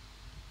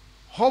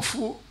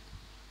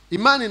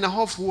 Imani na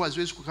hofu huwa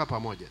haziwezi kukaa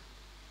pamoja.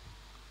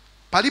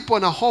 Palipo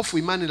na hofu,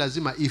 imani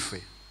lazima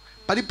ife.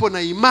 Palipo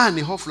na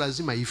imani, hofu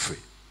lazima ife.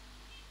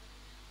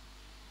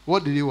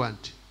 What do you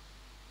want?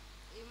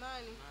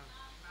 Imani.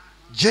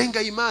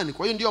 Jenga imani.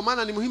 Kwa hiyo ndio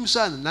maana ni muhimu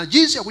sana. Na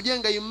jinsi ya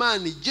kujenga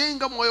imani,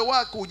 jenga moyo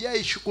wako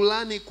ujae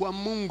shukrani kwa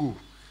Mungu.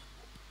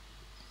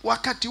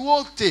 Wakati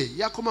wote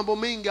yako mambo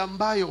mengi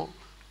ambayo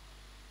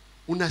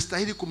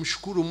unastahili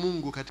kumshukuru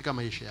Mungu katika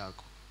maisha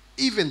yako.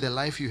 Even the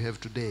life you have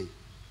today.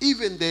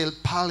 Even the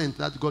talent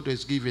that God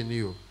has given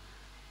you.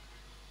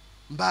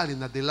 Mbali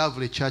na the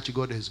lovely church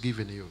God has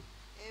given you.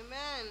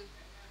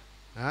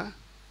 Amen.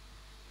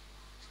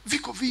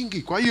 Viko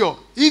vingi. Kwa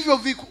hiyo hivyo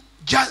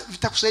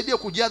vitakusaidia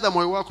kujaza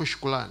moyo wako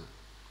shukrani.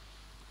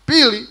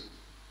 Pili,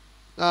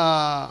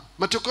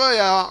 matokeo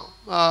ya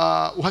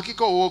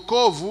uhakika wa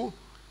wokovu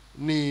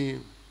ni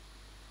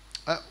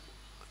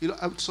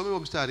tusome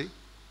mstari.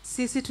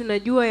 Sisi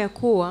tunajua ya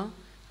kuwa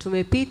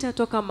tumepita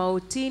toka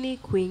mautini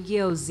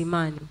kuingia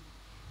uzimani,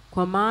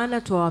 kwa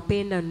maana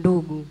twawapenda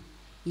ndugu.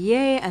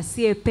 Yeye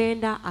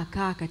asiyependa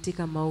akaa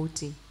katika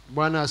mauti.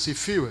 Bwana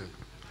asifiwe.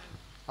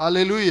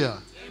 Hallelujah.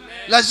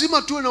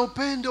 Lazima tuwe na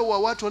upendo wa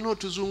watu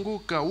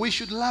wanaotuzunguka. We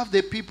should love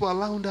the people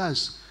around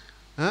us.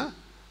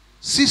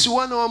 Sisi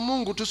wana wa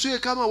Mungu tusiwe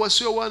kama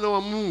wasio wana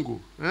wa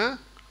Mungu.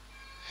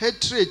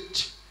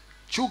 Hatred,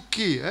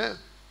 chuki,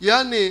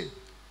 yani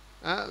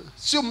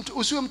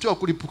Usiwe mtu wa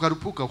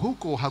kulipuka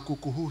huko,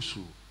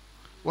 hakukuhusu.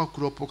 Wa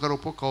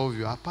kuropoka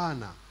ovyo,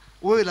 hapana.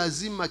 Wewe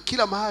lazima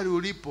kila mahali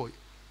ulipo,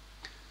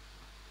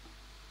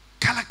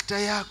 karakta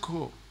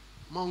yako,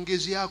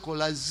 maongezi yako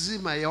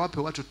lazima yawape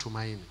watu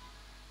tumaini.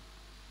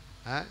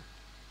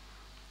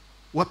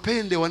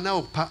 Wapende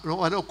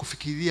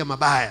wanaokufikiria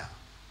mabaya.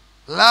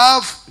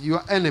 Love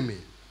your enemy.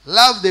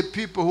 Love the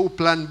people who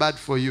plan bad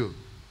for you.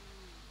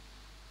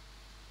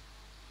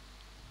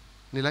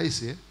 Ni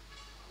rahisi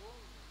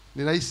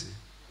Ni rahisi?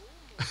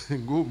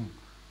 Ngumu.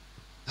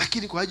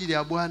 Lakini kwa ajili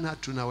ya Bwana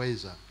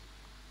tunaweza.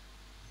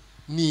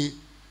 Ni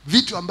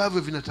vitu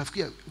ambavyo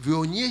vinatafikia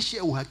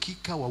vionyeshe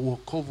uhakika wa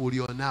wokovu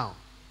ulionao.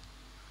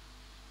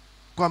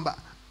 Kwamba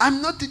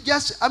I'm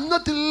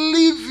not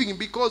living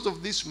because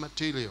of this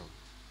material.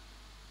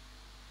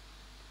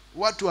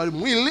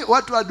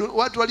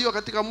 Watu walio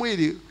katika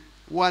mwili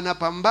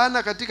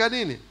wanapambana katika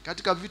nini?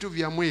 Katika vitu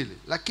vya mwili.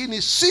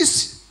 Lakini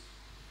sisi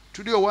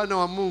tulio wana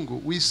wa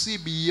Mungu, we see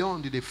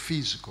beyond the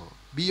physical,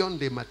 beyond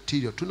the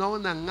material.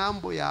 Tunaona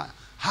ng'ambo ya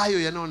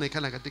hayo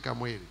yanayoonekana katika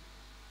mwili.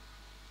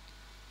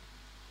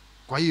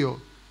 Kwa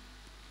hiyo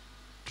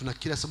tuna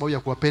kila sababu ya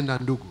kuwapenda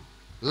ndugu.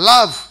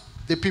 Love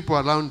the people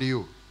around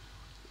you.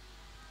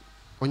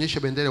 Onyesha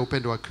bendera ya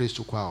upendo wa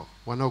Kristo kwao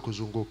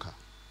wanaokuzunguka.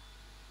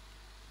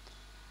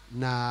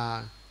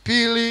 Na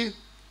pili,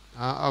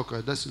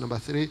 okay, that's number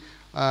 3.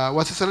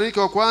 Wathesalonike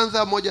wa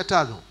kwanza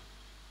 1:5.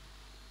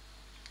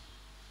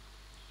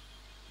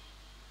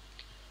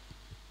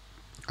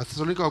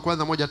 Wathesalonike wa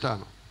kwanza 1:5.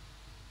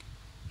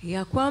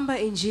 Ya kwamba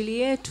injili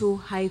yetu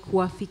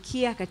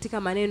haikuwafikia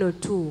katika maneno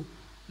tu,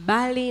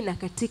 bali na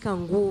katika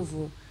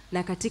nguvu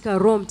na katika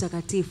Roho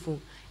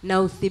Mtakatifu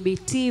na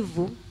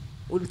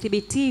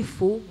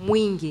uthibitifu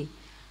mwingi,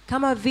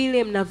 kama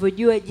vile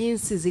mnavyojua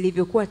jinsi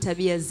zilivyokuwa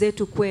tabia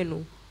zetu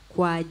kwenu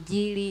kwa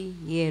ajili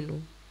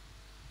yenu.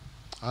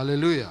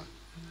 Haleluya.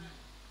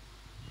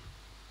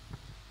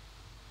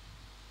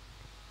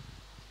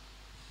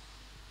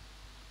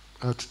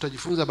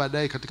 Tutajifunza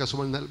baadaye katika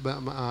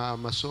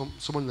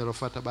somo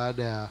linalofuata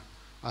baada ya,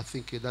 I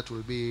think that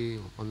will be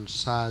on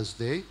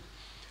Thursday.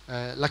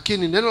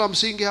 Lakini neno la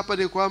msingi hapa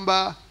ni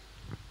kwamba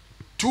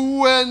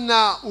tuwe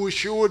na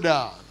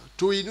ushuhuda,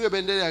 tuinue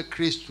bendera ya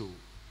Kristo.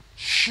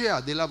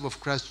 Share the love of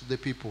Christ to the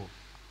people.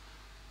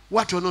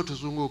 Watu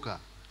wanaotuzunguka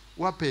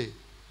wape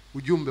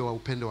ujumbe wa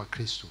upendo wa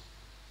Kristo.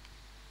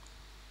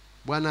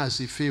 Bwana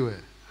asifiwe.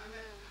 Amen.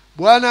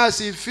 Bwana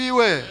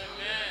asifiwe. Amen.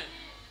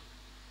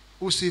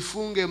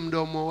 Usifunge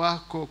mdomo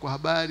wako kwa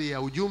habari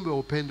ya ujumbe wa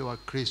upendo wa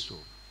Kristo.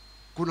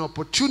 Kuna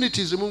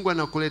opportunities Mungu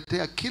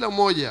anakuletea kila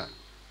mmoja.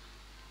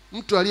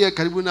 Mtu aliye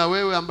karibu na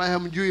wewe ambaye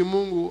hamjui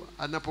Mungu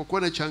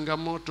anapokuwa na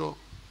changamoto,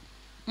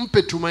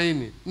 mpe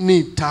tumaini.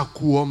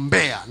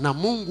 Nitakuombea na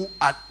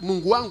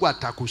Mungu wangu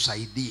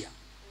atakusaidia.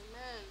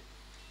 Amen.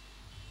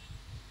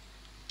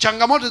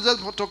 Changamoto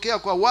zinazotokea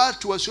kwa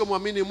watu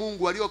wasiomwamini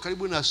Mungu walio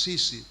karibu na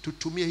sisi,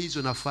 tutumie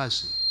hizo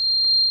nafasi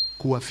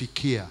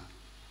kuwafikia.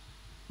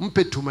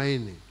 Mpe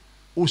tumaini.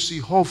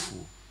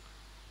 Usihofu.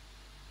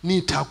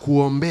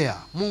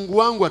 Nitakuombea. Mungu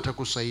wangu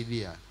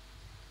atakusaidia.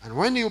 And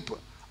when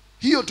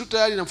hiyo tu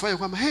tayari inamfanya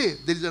kwamba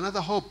there is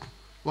another hope.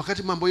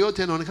 Wakati mambo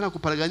yote yanaonekana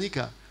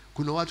kuparaganyika,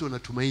 kuna watu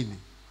wanatumaini.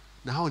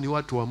 Na hao ni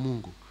watu wa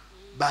Mungu.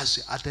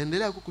 Basi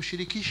ataendelea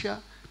kukushirikisha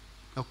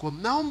na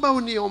naomba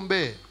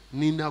uniombee,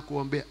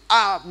 ninakuombea.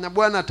 Na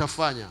Bwana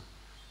atafanya.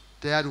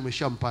 Tayari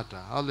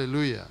umeshampata.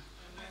 Hallelujah.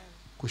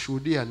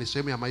 Kushuhudia ni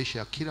sehemu ya maisha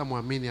ya kila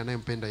muamini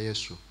anayempenda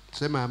Yesu.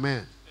 Sema amen.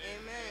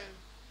 Amen.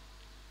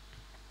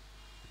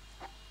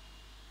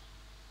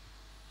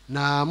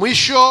 Na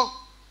mwisho,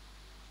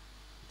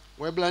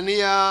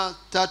 Waebrania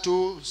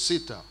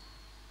 3:6.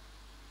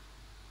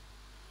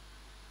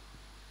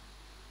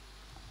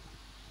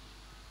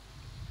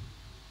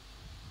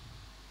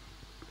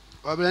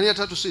 Waebrania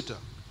 3:6.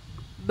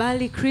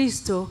 Bali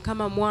Kristo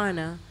kama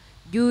mwana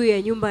juu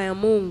ya nyumba ya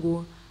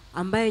Mungu,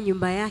 ambaye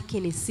nyumba yake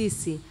ni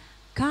sisi,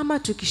 kama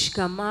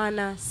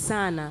tukishikamana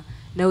sana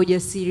na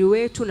ujasiri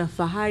wetu na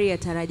fahari ya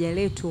taraja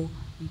letu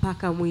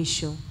mpaka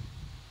mwisho.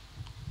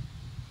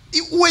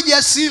 Uwe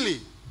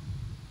jasiri.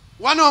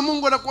 Wana wa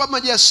Mungu wanakuwa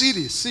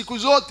majasiri siku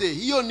zote.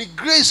 Hiyo ni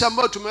grace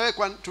ambayo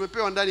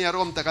tumepewa ndani ya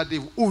Roho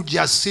Mtakatifu.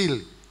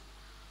 Ujasiri.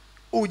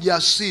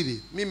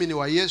 Ujasiri. Mimi ni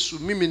wa Yesu,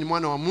 mimi ni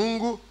mwana wa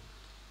Mungu.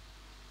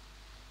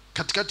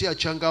 Katikati ya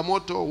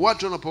changamoto,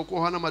 watu wanapokuwa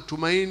hawana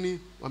matumaini,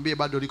 waambie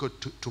bado liko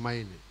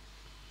tumaini.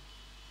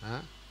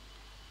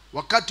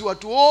 Wakati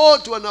watu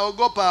wote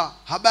wanaogopa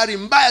habari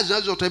mbaya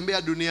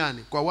zinazotembea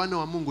duniani, kwa wana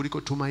wa Mungu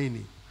liko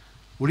tumaini.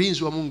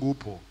 Ulinzi wa Mungu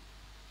upo.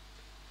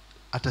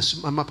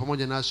 Atasimama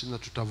pamoja nasi na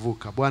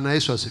tutavuka. Bwana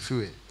Yesu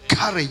asifiwe.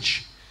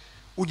 Courage.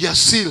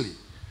 Ujasiri.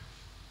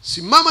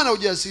 Simama na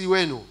ujasiri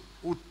wenu.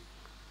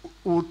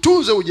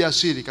 Utunze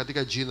ujasiri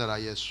katika jina la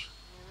Yesu.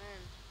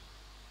 Amen.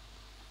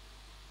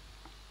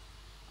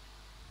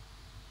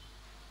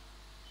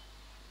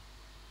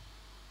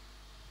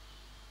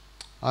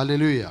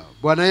 Haleluya.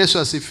 Bwana Yesu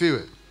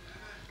asifiwe.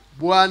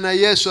 Bwana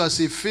Yesu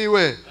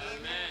asifiwe.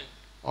 Amen.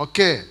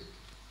 Okay.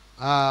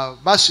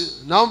 Basi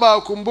naomba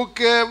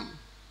ukumbuke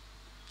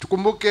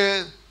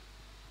Tukumbuke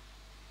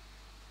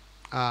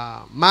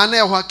maana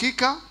ya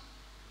uhakika.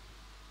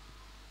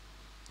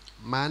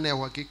 Maana ya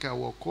uhakika ya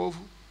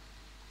wokovu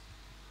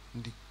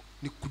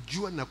ni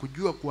kujua na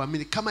kujua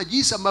kuamini, kama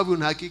jinsi ambavyo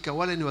una hakika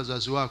wale ni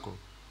wazazi wako,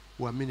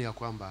 uamini ya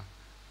kwamba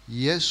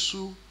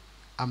Yesu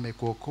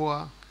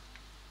amekuokoa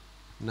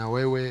na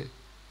wewe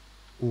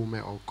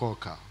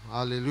umeokoka.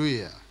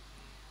 Haleluya.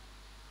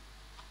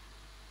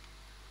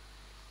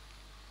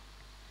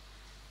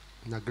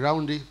 Na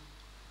ground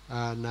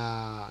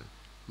na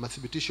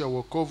mathibitisho ya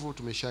wokovu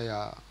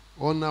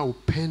tumeshayaona.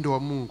 Upendo wa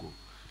Mungu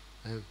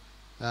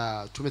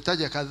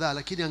tumetaja kadhaa,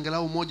 lakini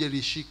angalau moja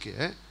lishike.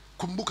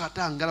 Kumbuka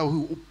hata angalau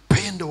huu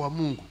upendo wa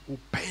Mungu,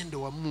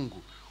 upendo wa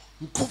Mungu,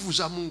 nguvu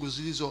za Mungu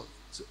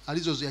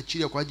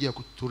alizoziachilia kwa ajili ya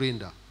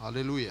kutulinda.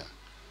 Haleluya.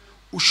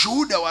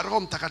 Ushuhuda wa Roho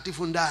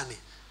Mtakatifu ndani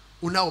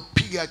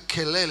unaopiga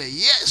kelele,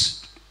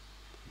 yes,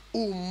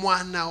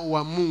 mwana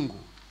wa Mungu.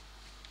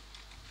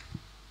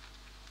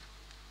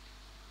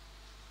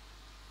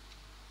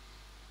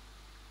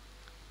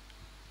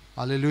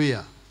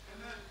 Haleluya.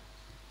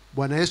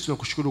 Bwana Yesu,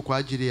 tunakushukuru kwa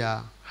ajili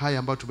ya haya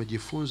ambayo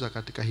tumejifunza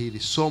katika hili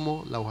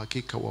somo la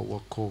uhakika wa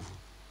wokovu.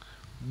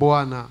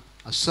 Bwana,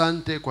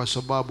 asante kwa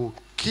sababu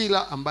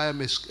kila ambaye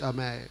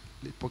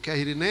amepokea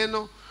hili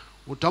neno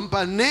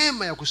utampa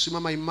neema ya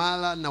kusimama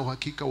imara na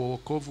uhakika wa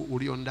wokovu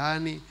ulio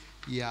ndani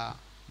ya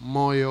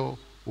moyo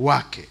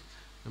wake,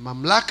 na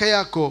mamlaka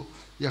yako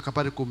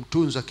yakapate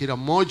kumtunza kila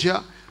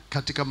mmoja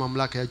katika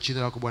mamlaka ya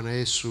jina lako Bwana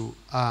Yesu.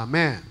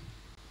 Amen.